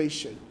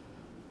self-preservation.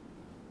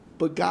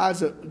 But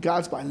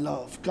God's by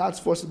love. God's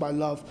force is by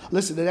love.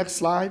 Listen, the next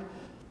slide.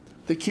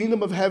 The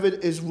kingdom of heaven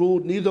is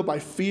ruled neither by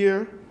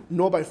fear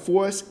nor by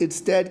force.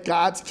 Instead,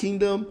 God's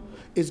kingdom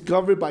is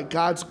governed by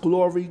God's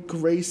glory,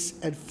 grace,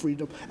 and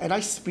freedom. And I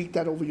speak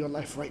that over your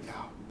life right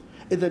now.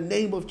 In the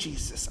name of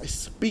Jesus, I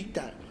speak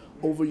that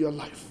over your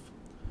life.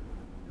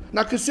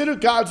 Now consider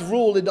God's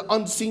rule in the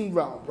unseen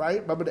realm,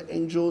 right? Remember the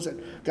angels,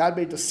 and God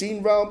made the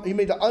seen realm. He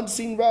made the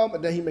unseen realm,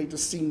 and then he made the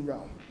seen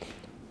realm.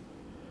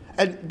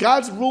 And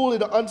God's rule in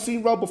the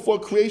unseen realm before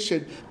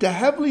creation, the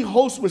heavenly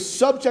host was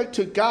subject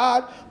to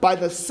God by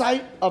the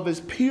sight of his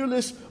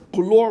peerless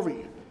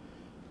glory.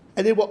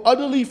 And they were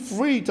utterly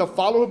free to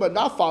follow him or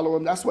not follow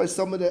him. That's why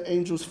some of the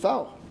angels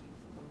fell.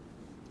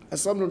 And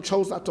some of them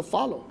chose not to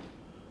follow.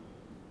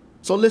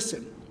 So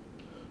listen,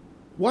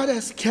 what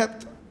has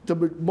kept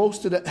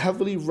most of the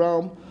heavenly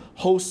realm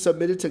hosts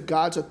submitted to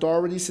God's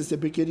authority since the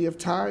beginning of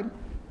time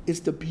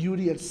is the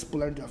beauty and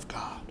splendor of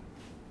God.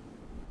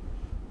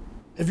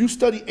 If you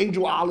study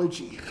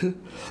angelology,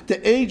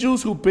 the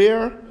angels who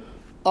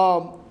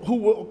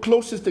were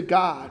closest to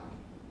God,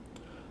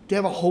 they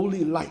have a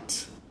holy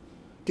light.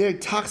 They're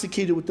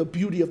intoxicated with the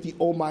beauty of the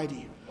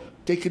Almighty.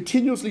 They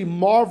continuously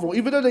marvel.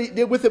 Even though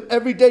they're with him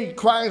every day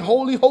crying,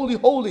 holy, holy,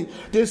 holy,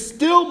 they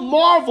still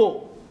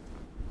marvel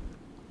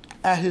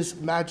at his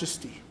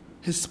majesty,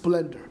 his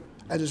splendor,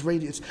 at his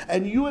radiance.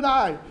 And you and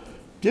I,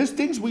 there's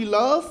things we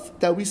love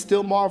that we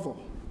still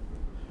marvel.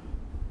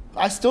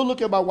 I still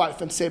look at my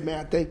wife and say,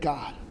 man, thank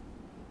God.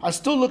 I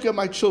still look at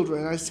my children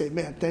and I say,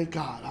 man, thank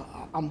God.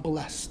 I'm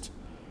blessed.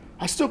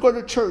 I still go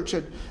to church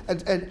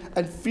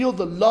and feel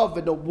the love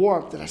and the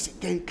warmth, and I say,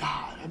 thank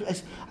God.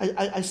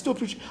 I still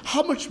preach.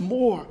 How much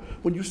more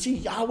when you see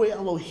Yahweh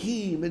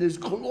Elohim and his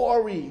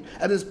glory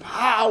and his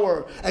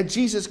power and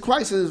Jesus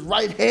Christ in his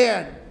right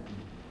hand?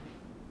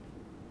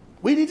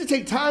 We need to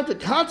take time to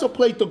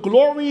contemplate the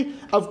glory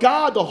of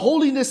God, the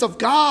holiness of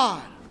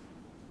God.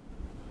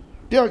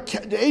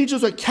 The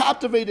angels are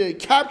captivated and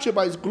captured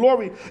by his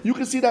glory. You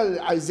can see that in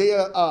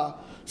Isaiah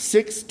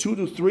 6,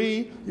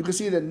 2-3. You can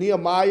see it in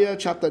Nehemiah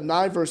chapter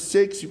 9, verse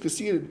 6. You can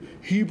see it in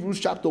Hebrews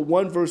chapter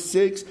 1, verse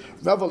 6.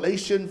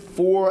 Revelation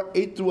 4,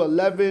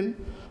 8-11.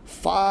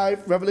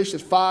 5, Revelation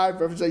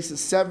 5, Revelation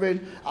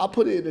 7. I'll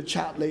put it in the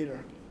chat later.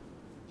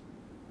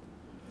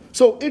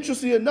 So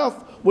interestingly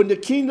enough, when the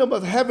kingdom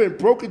of heaven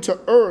broke into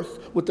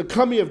earth with the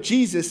coming of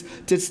Jesus,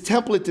 this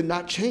template did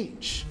not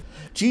change.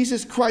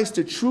 Jesus Christ,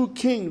 the true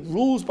king,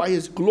 rules by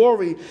his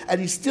glory, and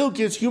he still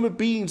gives human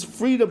beings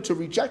freedom to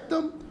reject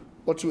them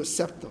or to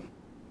accept them.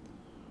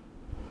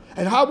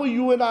 And how will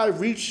you and I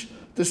reach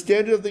the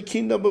standard of the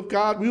kingdom of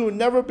God? We will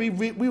never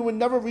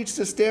reach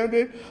the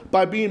standard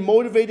by being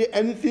motivated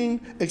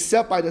anything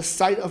except by the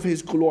sight of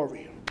his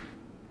glory.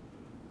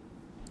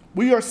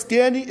 We are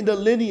standing in the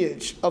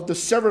lineage of the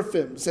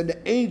seraphims and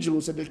the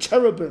angels and the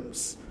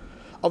cherubims,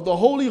 of the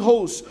holy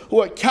hosts who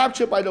are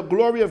captured by the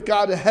glory of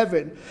God in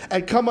heaven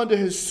and come under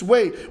his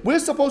sway. We're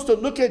supposed to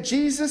look at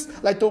Jesus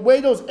like the way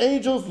those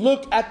angels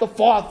look at the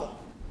Father.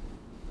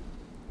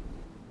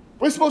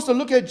 We're supposed to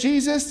look at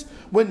Jesus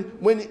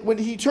when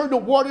he turned the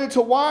water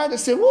into wine and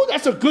say, "Oh,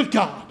 that's a good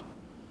God.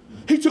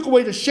 He took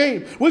away the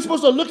shame." We're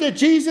supposed to look at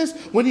Jesus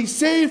when he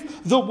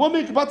saved the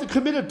woman about to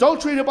commit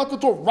adultery and about to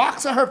throw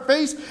rocks at her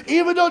face.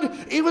 Even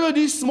though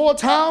these small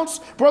towns,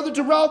 Brother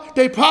Jarrell,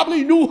 they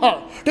probably knew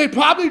her. They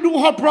probably knew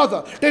her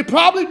brother. They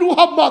probably knew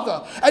her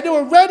mother. And they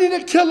were ready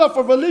to kill her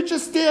for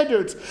religious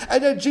standards.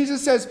 And then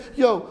Jesus says,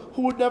 "Yo,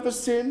 who would never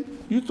sin?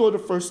 You throw the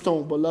first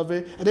stone,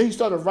 beloved." And then he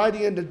started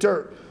writing in the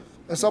dirt.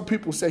 And some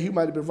people say he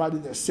might have been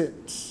writing their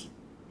sins.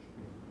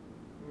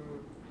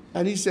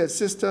 And he said,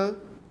 "Sister,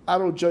 I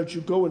don't judge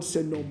you. Go and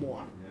sin no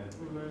more."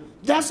 Yeah.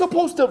 That's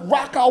supposed to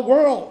rock our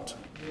world.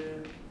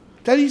 Yeah.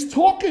 That he's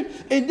talking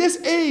in this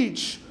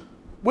age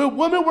where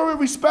women were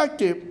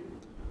respected.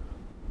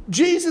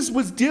 Jesus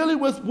was dealing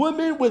with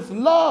women with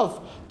love.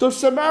 The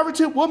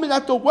Samaritan woman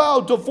at the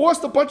well,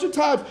 divorced a bunch of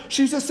times.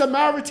 She's a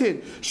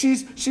Samaritan.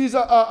 She's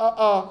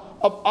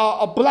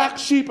a black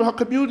sheep in her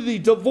community,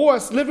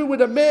 divorced, living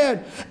with a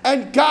man.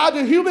 And God,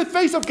 the human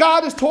face of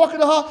God, is talking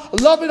to her,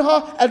 loving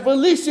her, and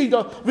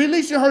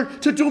releasing her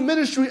to do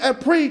ministry and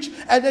preach.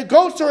 And then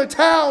goes to her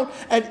town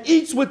and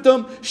eats with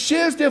them,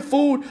 shares their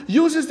food,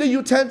 uses their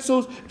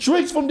utensils,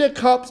 drinks from their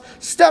cups,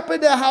 step in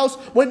their house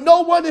when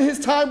no one in his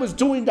time was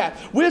doing that.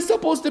 We're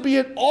supposed to be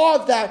in awe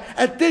of that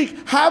and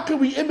think, how can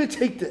we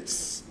imitate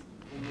this?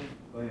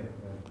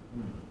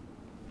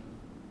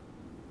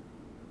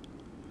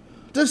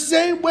 The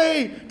same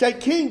way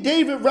that King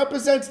David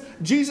represents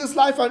Jesus'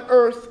 life on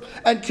earth,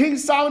 and King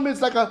Solomon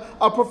is like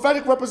a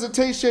prophetic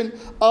representation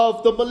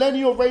of the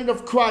millennial reign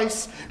of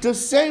Christ. The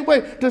same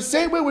way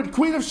when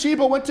Queen of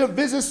Sheba went to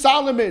visit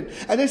Solomon,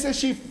 and they said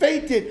she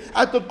fainted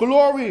at the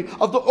glory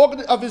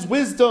of his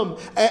wisdom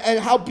and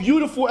how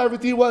beautiful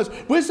everything was.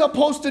 We're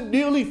supposed to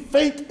nearly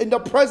faint in the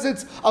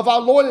presence of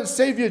our Lord and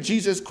Savior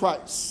Jesus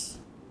Christ.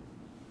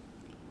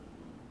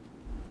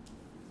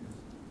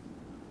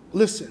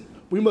 Listen.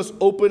 We must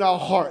open our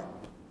heart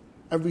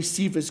and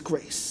receive his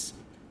grace,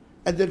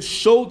 and then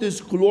show this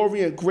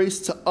glory and grace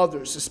to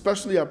others,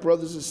 especially our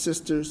brothers and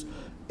sisters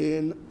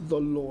in the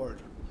Lord.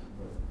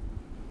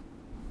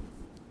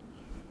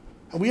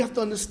 And we have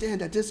to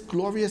understand that this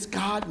glorious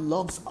God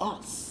loves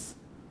us.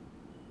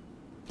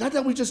 Not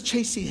that we're just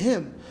chasing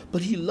him,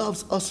 but he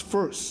loves us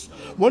first.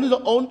 One of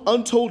the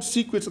untold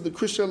secrets of the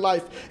Christian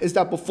life is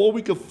that before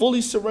we can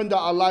fully surrender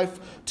our life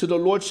to the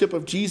lordship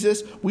of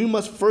Jesus, we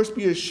must first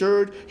be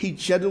assured he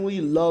genuinely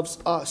loves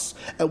us.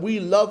 And we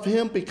love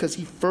him because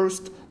he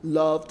first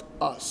loved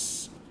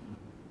us.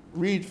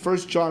 Read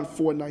 1 John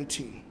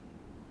 4:19.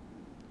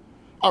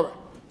 All right,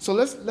 so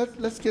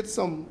let's get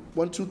some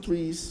 1, 2,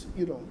 3s,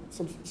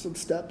 some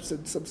steps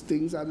and some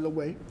things out of the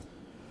way.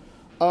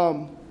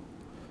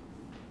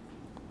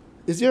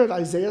 Is there an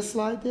Isaiah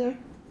slide there?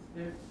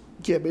 Yeah.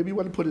 Yeah, maybe you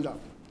want to put it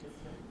up.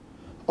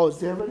 Oh, is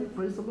there already?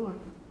 Praise the Lord.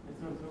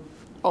 It's on Zoom.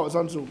 Oh, it's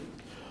on Zoom.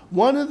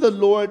 One of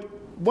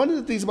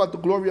the things about the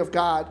glory of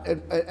God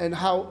and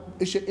how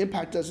it should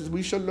impact us is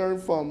we should learn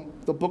from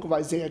the book of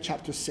Isaiah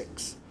chapter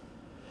 6.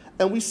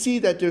 And we see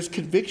that there's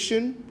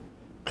conviction,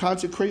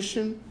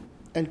 consecration,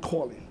 and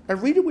calling.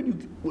 And read it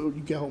when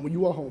you get home, when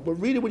you are home, but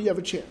read it when you have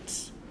a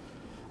chance.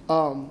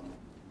 And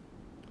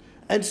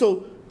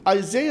so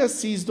Isaiah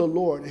sees the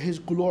Lord, his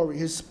glory,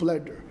 his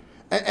splendor.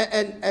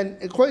 And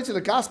according to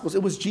the Gospels,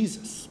 it was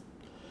Jesus.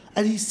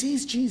 And he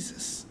sees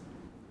Jesus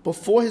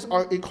before his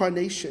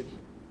incarnation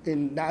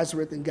in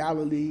Nazareth in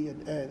Galilee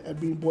and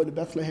being born in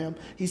Bethlehem.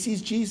 He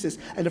sees Jesus.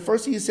 And the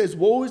first thing he says,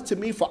 "Woe is to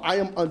me, for I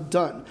am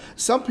undone."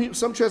 Some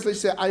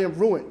translations say, "I am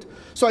ruined."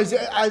 So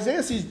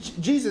Isaiah sees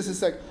Jesus.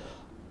 It's like,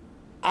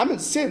 I'm in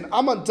sin.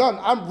 I'm undone.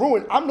 I'm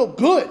ruined. I'm no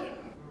good.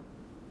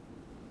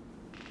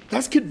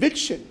 That's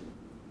conviction.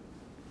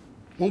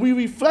 When we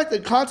reflect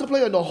and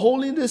contemplate on the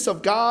holiness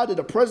of God and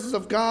the presence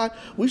of God,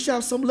 we shall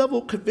have some level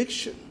of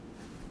conviction.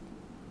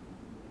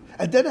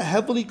 And then a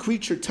heavenly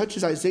creature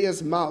touches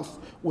Isaiah's mouth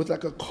with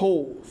like a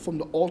coal from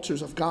the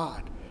altars of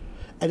God.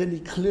 And then he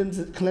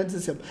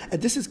cleanses him.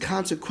 And this is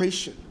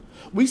consecration.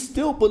 We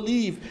still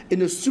believe in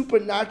the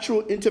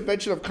supernatural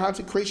intervention of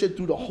consecration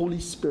through the Holy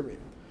Spirit.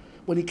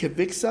 When he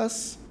convicts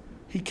us,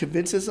 he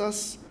convinces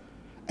us,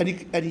 and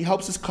he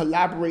helps us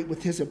collaborate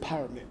with his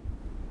empowerment.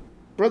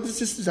 Brothers and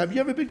sisters, have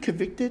you ever been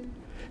convicted?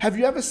 Have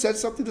you ever said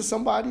something to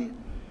somebody,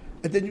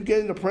 and then you get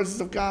in the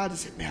presence of God and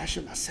say, man, I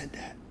shouldn't have said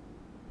that?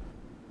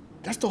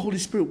 That's the Holy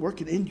Spirit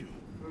working in you.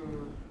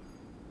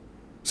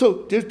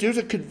 So there's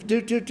a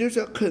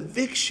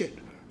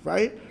conviction,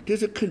 right?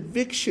 There's a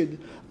conviction.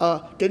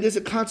 Then there's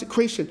a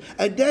consecration.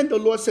 And then the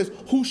Lord says,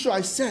 who shall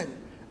I send?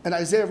 And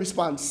Isaiah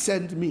responds,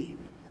 send me.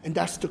 And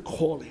that's the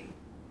calling.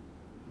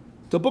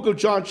 The book of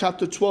John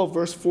chapter 12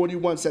 verse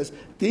 41 says,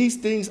 these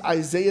things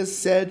Isaiah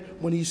said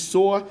when he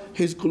saw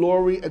his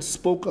glory and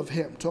spoke of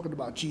him. Talking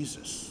about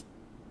Jesus.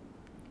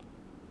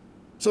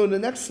 So in the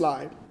next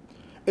slide,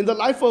 in the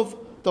life of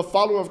the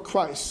follower of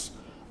Christ,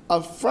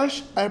 a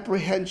fresh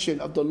apprehension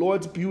of the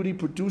Lord's beauty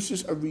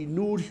produces a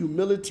renewed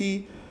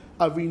humility,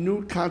 a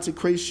renewed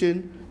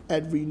consecration,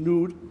 and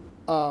renewed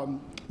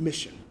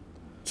mission.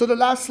 So the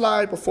last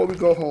slide before we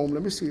go home,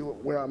 let me see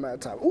where I'm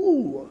at time.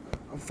 Ooh,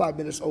 I'm 5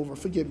 minutes over.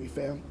 Forgive me,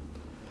 fam.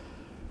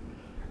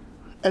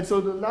 And so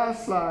the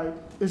last slide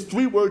is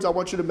 3 words I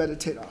want you to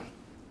meditate on.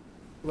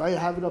 Right? I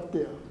have it up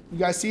there. You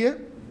guys see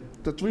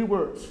it? The 3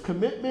 words: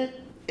 commitment,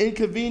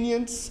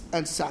 inconvenience,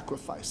 and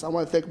sacrifice. I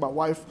want to thank my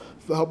wife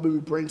for helping me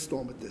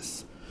brainstorm with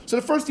this. So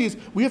the first thing is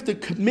we have to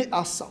commit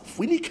ourselves.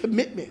 We need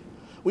commitment.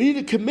 We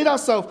need to commit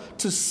ourselves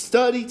to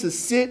study, to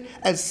sit,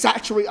 and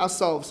saturate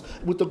ourselves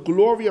with the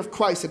glory of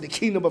Christ and the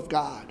kingdom of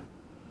God.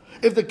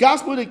 If the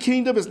gospel of the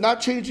kingdom is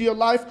not changing your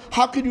life,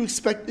 how can you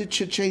expect it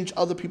to change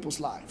other people's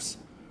lives?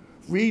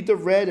 Read the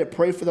red and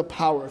pray for the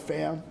power,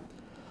 fam.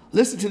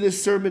 Listen to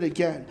this sermon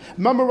again.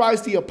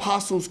 Memorize the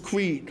Apostles'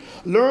 Creed.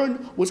 Learn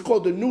what's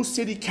called the New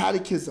City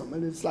Catechism.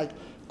 And it's like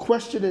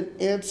question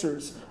and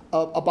answers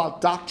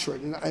about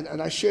doctrine. And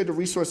I shared the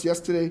resource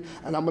yesterday,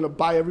 and I'm going to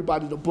buy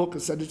everybody the book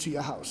and send it to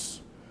your house.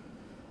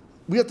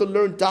 We have to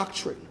learn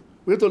doctrine.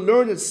 We have to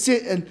learn and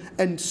sit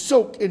and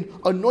soak in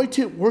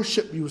anointed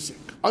worship music,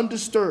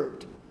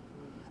 undisturbed.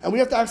 And we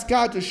have to ask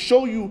God to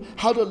show you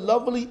how to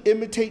lovingly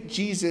imitate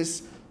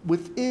Jesus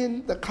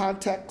within the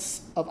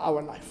context of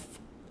our life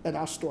and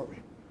our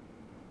story.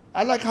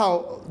 I like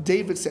how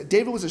David said.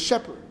 David was a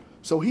shepherd.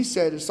 So he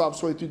said in Psalm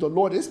 23, the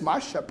Lord is my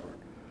shepherd.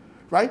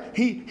 Right?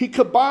 He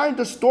combined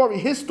the story,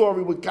 his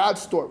story, with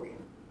God's story.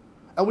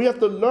 And we have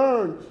to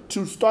learn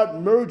to start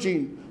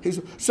merging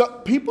his. So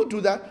people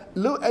do that.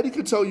 Little Eddie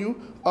could tell you,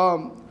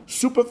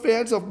 super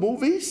fans of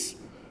movies,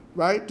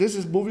 right? There's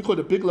this movie called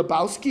The Big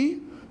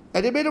Lebowski,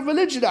 and they made a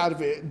religion out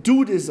of it.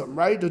 Dudism,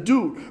 right? The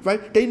dude,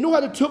 right? They knew how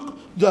to took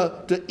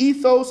the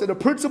ethos and the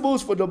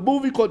principles for the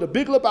movie called The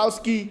Big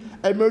Lebowski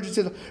and merge it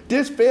together.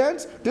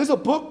 There's a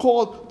book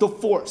called The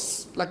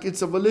Force, like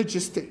it's a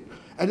religious thing.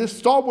 And there's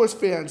Star Wars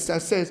fans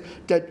that says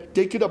that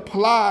they can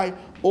apply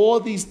all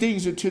these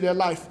things into their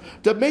life.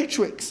 The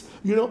Matrix,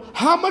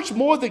 how much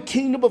more the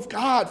kingdom of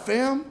God,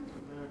 fam?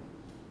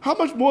 How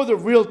much more the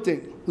real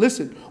thing?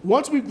 Listen,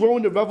 once we grow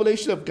in the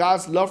revelation of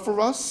God's love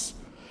for us,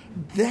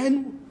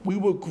 then we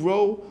will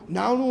grow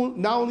not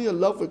only in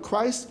love with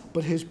Christ,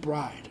 but his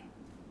bride.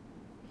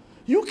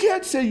 You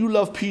can't say you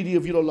love Petey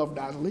if you don't love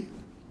Natalie.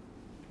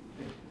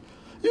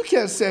 You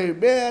can't say,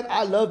 man,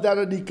 I love that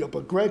Anika,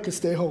 but Greg can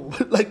stay home.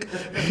 like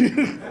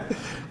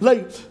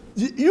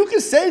you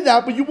can say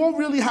that, but you won't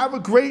really have a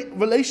great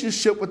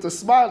relationship with the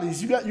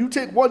Smileys. You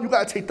take one, you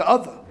got to take the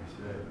other,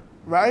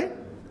 right?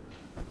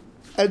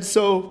 And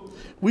so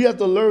we have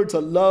to learn to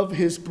love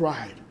his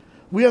bride.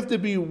 We have to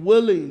be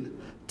willing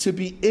to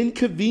be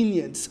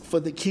inconvenienced for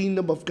the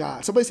kingdom of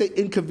God. Somebody say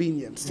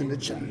inconvenienced in the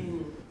chat.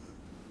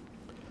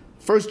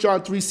 1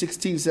 John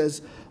 3:16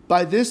 says,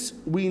 by this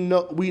we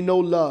know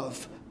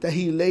love, that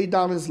he laid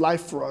down his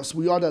life for us.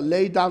 We ought to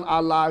lay down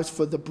our lives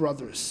for the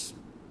brothers.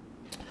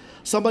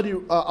 Somebody,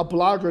 a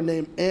blogger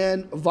named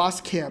Ann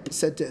Voskamp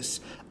said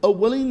this: a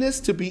willingness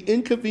to be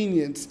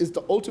inconvenienced is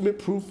the ultimate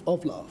proof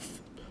of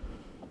love.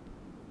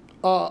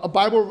 A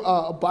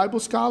Bible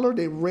scholar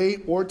named Ray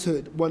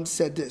Ortud once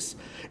said this: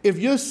 if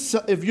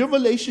your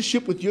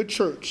relationship with your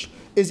church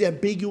is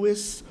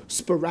ambiguous,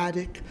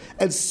 sporadic,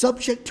 and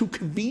subject to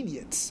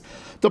convenience,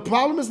 the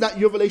problem is not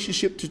your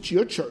relationship to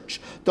your church.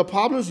 The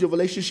problem is your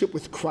relationship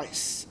with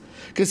Christ,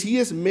 because he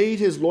has made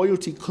his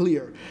loyalty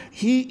clear.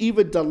 He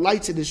even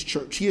delights in his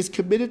church. He is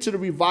committed to the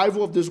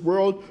revival of this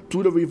world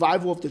through the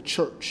revival of the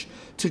church.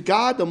 To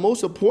God, the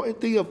most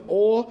important thing of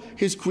all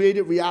his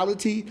created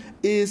reality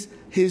is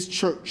his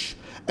church,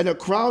 and a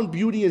crown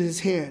beauty in his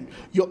hand.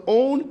 Your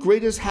own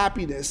greatest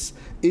happiness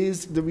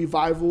is the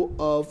revival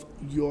of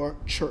your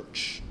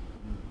church.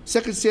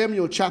 2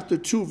 Samuel chapter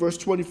 2, verse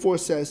 24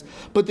 says,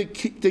 but the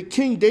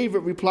King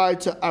David replied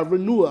to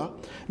Araunah,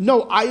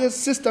 no, I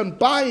insist on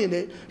buying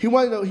it. He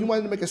wanted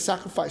to make a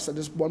sacrifice on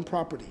this one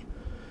property.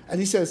 And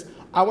he says,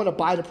 I want to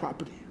buy the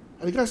property.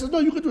 And the guy says, no,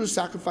 you can do the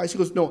sacrifice. He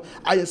goes, no,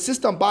 I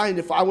insist on buying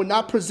it, for I will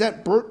not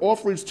present burnt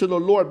offerings to the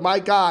Lord, my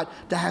God,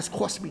 that has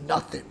cost me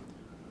nothing.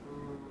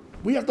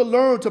 We have to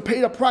learn to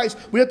pay the price.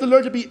 We have to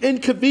learn to be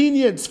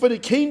inconvenienced for the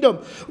kingdom.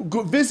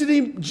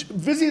 Visiting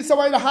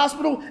somebody in the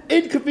hospital,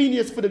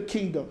 inconvenience for the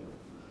kingdom.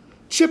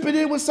 Chipping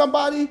in with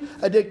somebody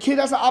and their kid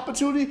has an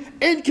opportunity,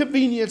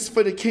 inconvenience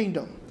for the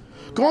kingdom.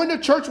 Going to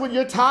church when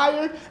you're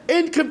tired,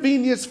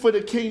 inconvenience for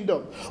the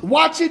kingdom.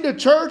 Watching the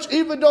church,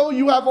 even though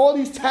you have all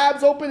these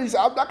tabs open, he said,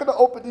 I'm not going to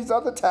open these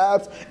other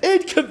tabs,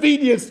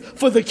 inconvenience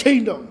for the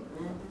kingdom.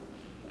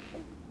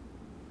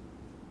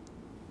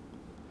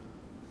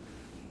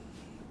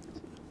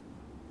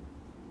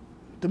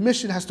 The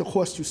mission has to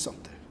cost you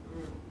something.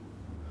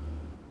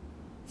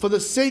 For the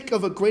sake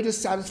of a greater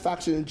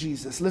satisfaction in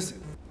Jesus.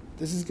 Listen,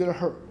 this is going to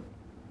hurt.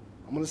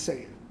 I'm going to say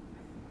it.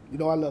 You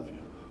know I love you.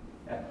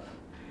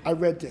 I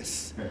read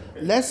this.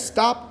 Let's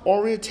stop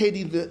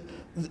orientating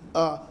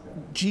the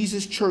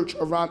Jesus Church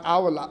around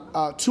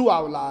to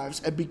our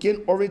lives and begin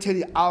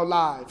orientating our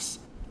lives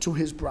to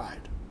his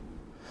bride.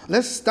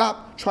 Let's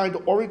stop trying to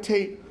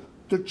orientate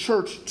the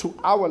church to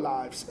our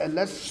lives and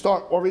let's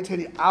start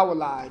orientating our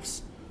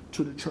lives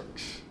to the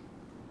church.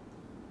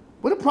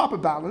 With a proper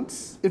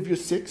balance. If you're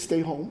sick, stay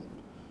home,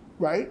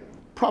 right?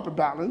 Proper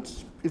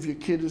balance. If your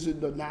kid is in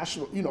the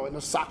national, in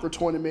a soccer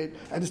tournament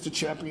and it's the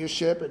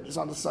championship and it's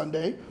on a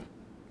Sunday,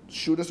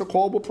 shoot us a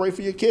call, we'll pray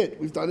for your kid.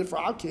 We've done it for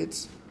our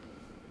kids.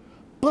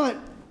 But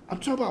I'm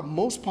talking about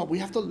most part, we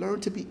have to learn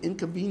to be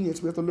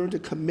inconvenienced. We have to learn to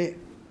commit.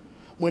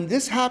 When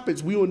this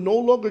happens, we will no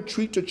longer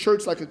treat the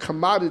church like a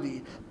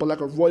commodity, but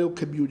like a royal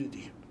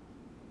community.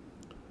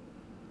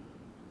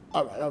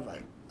 All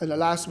right. And the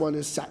last one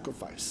is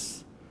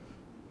sacrifice.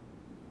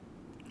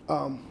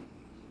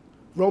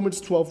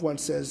 Romans 12:1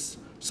 says,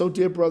 so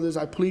dear brothers,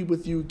 I plead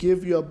with you,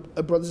 give your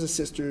brothers and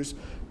sisters,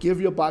 give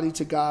your body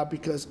to God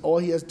because all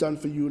he has done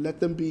for you,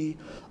 let them be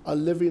a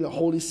living, a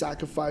holy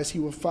sacrifice he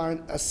will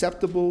find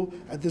acceptable,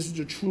 and this is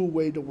the true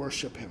way to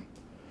worship him.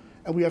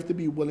 And we have to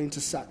be willing to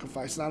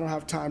sacrifice. And I don't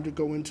have time to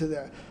go into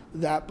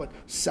that, but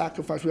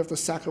sacrifice. We have to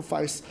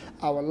sacrifice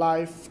our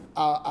life.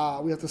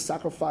 We have to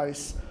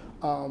sacrifice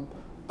the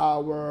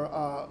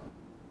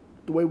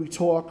way we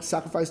talk,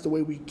 sacrifice the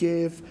way we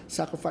give,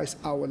 sacrifice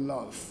our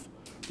love,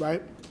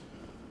 right?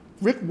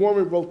 Rick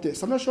Warren wrote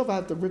this. I'm not sure if I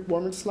have the Rick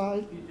Warren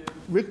slide.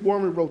 Rick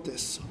Warren wrote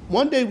this.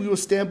 One day we will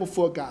stand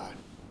before God,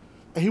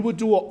 and he will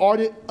do an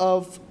audit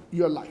of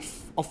your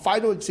life, a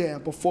final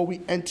exam before we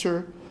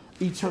enter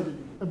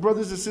eternity. And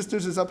brothers and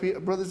sisters is up here.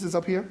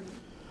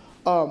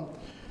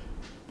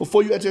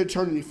 Before you enter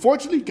eternity.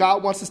 Fortunately,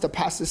 God wants us to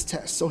pass this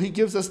test, so he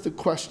gives us the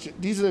question.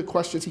 These are the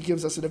questions he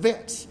gives us in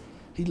advance.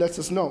 He lets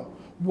us know,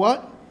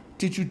 what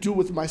did you do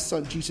with my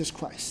son, Jesus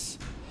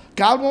Christ?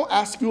 God won't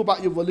ask you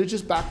about your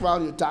religious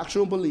background, your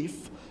doctrinal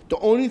belief. The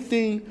only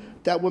thing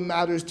that will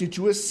matter is, did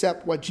you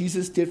accept what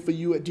Jesus did for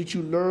you, and did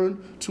you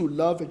learn to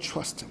love and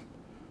trust him?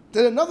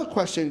 Then another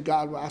question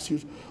God will ask you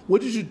is,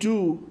 what did you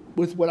do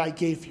with what I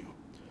gave you?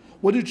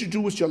 What did you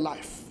do with your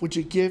life, with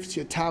your gifts,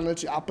 your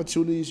talents, your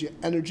opportunities, your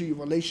energy, your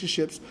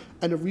relationships,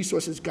 and the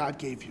resources God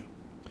gave you?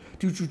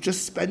 Did you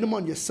just spend them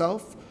on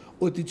yourself,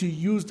 or did you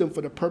use them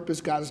for the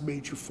purpose God has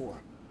made you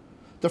for?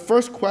 The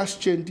first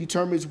question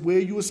determines where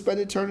you will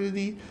spend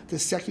eternity. The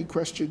second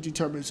question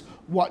determines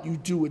what you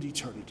do with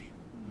eternity.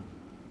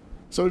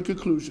 So in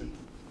conclusion,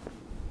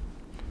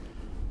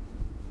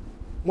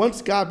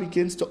 once God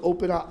begins to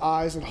open our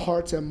eyes and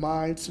hearts and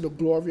minds to the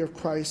glory of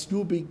Christ, you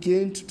will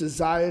begin to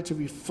desire to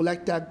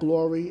reflect that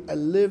glory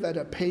and live at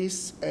a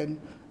pace and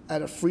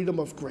at a freedom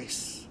of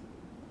grace.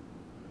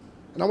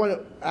 And I want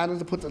to add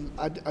to put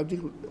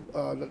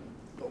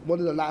one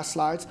of the last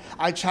slides.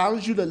 I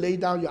challenge you to lay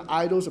down your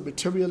idols of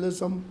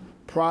materialism,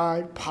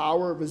 pride,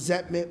 power,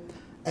 resentment,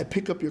 and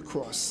pick up your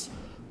cross.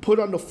 Put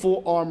on the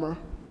full armor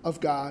of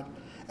God,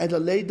 and to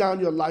lay down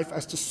your life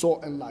as the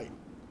salt and light.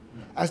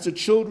 As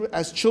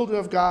children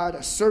of God,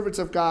 as servants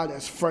of God,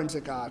 as friends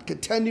of God,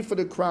 contending for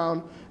the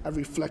crown and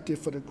reflecting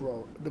for the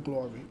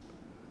glory.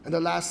 And the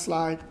last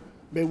slide,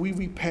 may we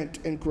repent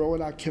and grow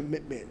in our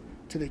commitment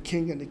to the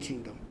King and the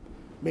kingdom.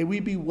 May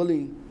we be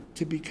willing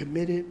to be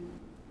committed,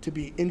 to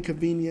be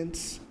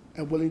inconvenienced,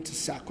 and willing to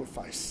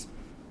sacrifice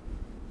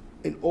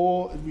in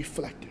all and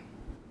reflecting.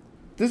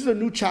 This is a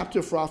new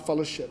chapter for our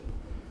fellowship.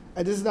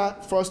 And this is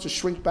not for us to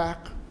shrink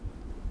back,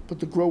 but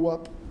to grow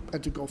up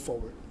and to go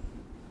forward.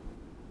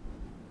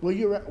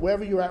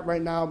 Wherever you're at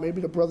right now, maybe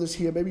the brothers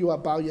here, maybe you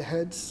want to bow your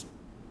heads.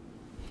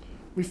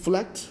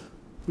 Reflect,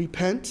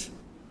 repent,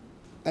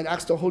 and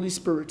ask the Holy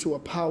Spirit to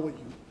empower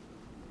you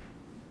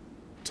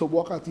to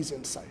walk out these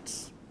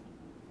insights.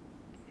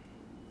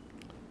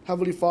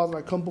 Heavenly Father,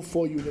 I come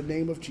before you in the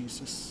name of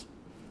Jesus,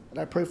 and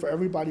I pray for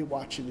everybody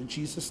watching in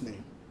Jesus'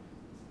 name.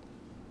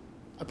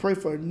 I pray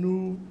for a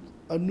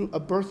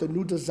birth, a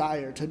new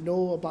desire to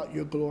know about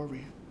your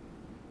glory,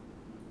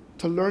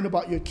 to learn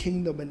about your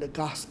kingdom and the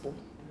gospel,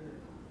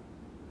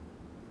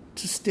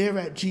 to stare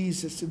at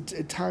Jesus in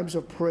times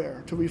of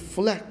prayer, to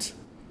reflect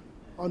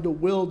on the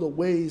will, the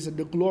ways, and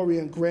the glory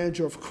and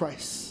grandeur of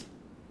Christ.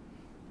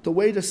 The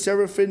way the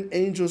seraphim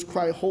angels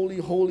cry, holy,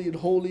 holy, and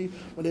holy,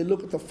 when they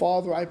look at the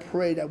Father, I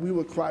pray that we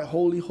would cry,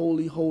 holy,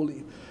 holy,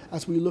 holy,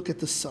 as we look at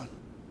the Son.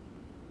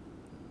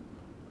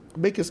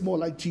 Make us more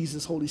like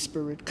Jesus, Holy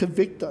Spirit.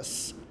 Convict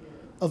us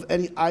of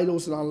any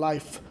idols in our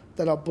life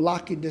that are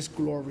blocking this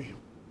glory.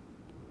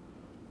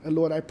 And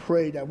Lord, I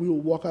pray that we will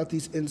walk out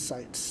these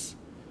insights.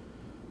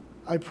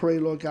 I pray,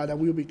 Lord God, that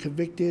we will be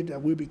convicted,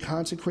 that we will be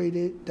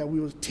consecrated, that we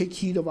will take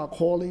heed of our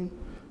calling,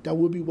 that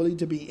we'll be willing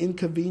to be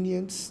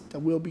inconvenienced, that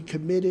we'll be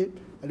committed,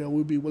 and that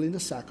we'll be willing to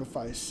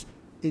sacrifice.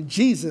 In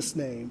Jesus'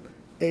 name,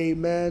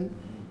 amen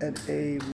and amen.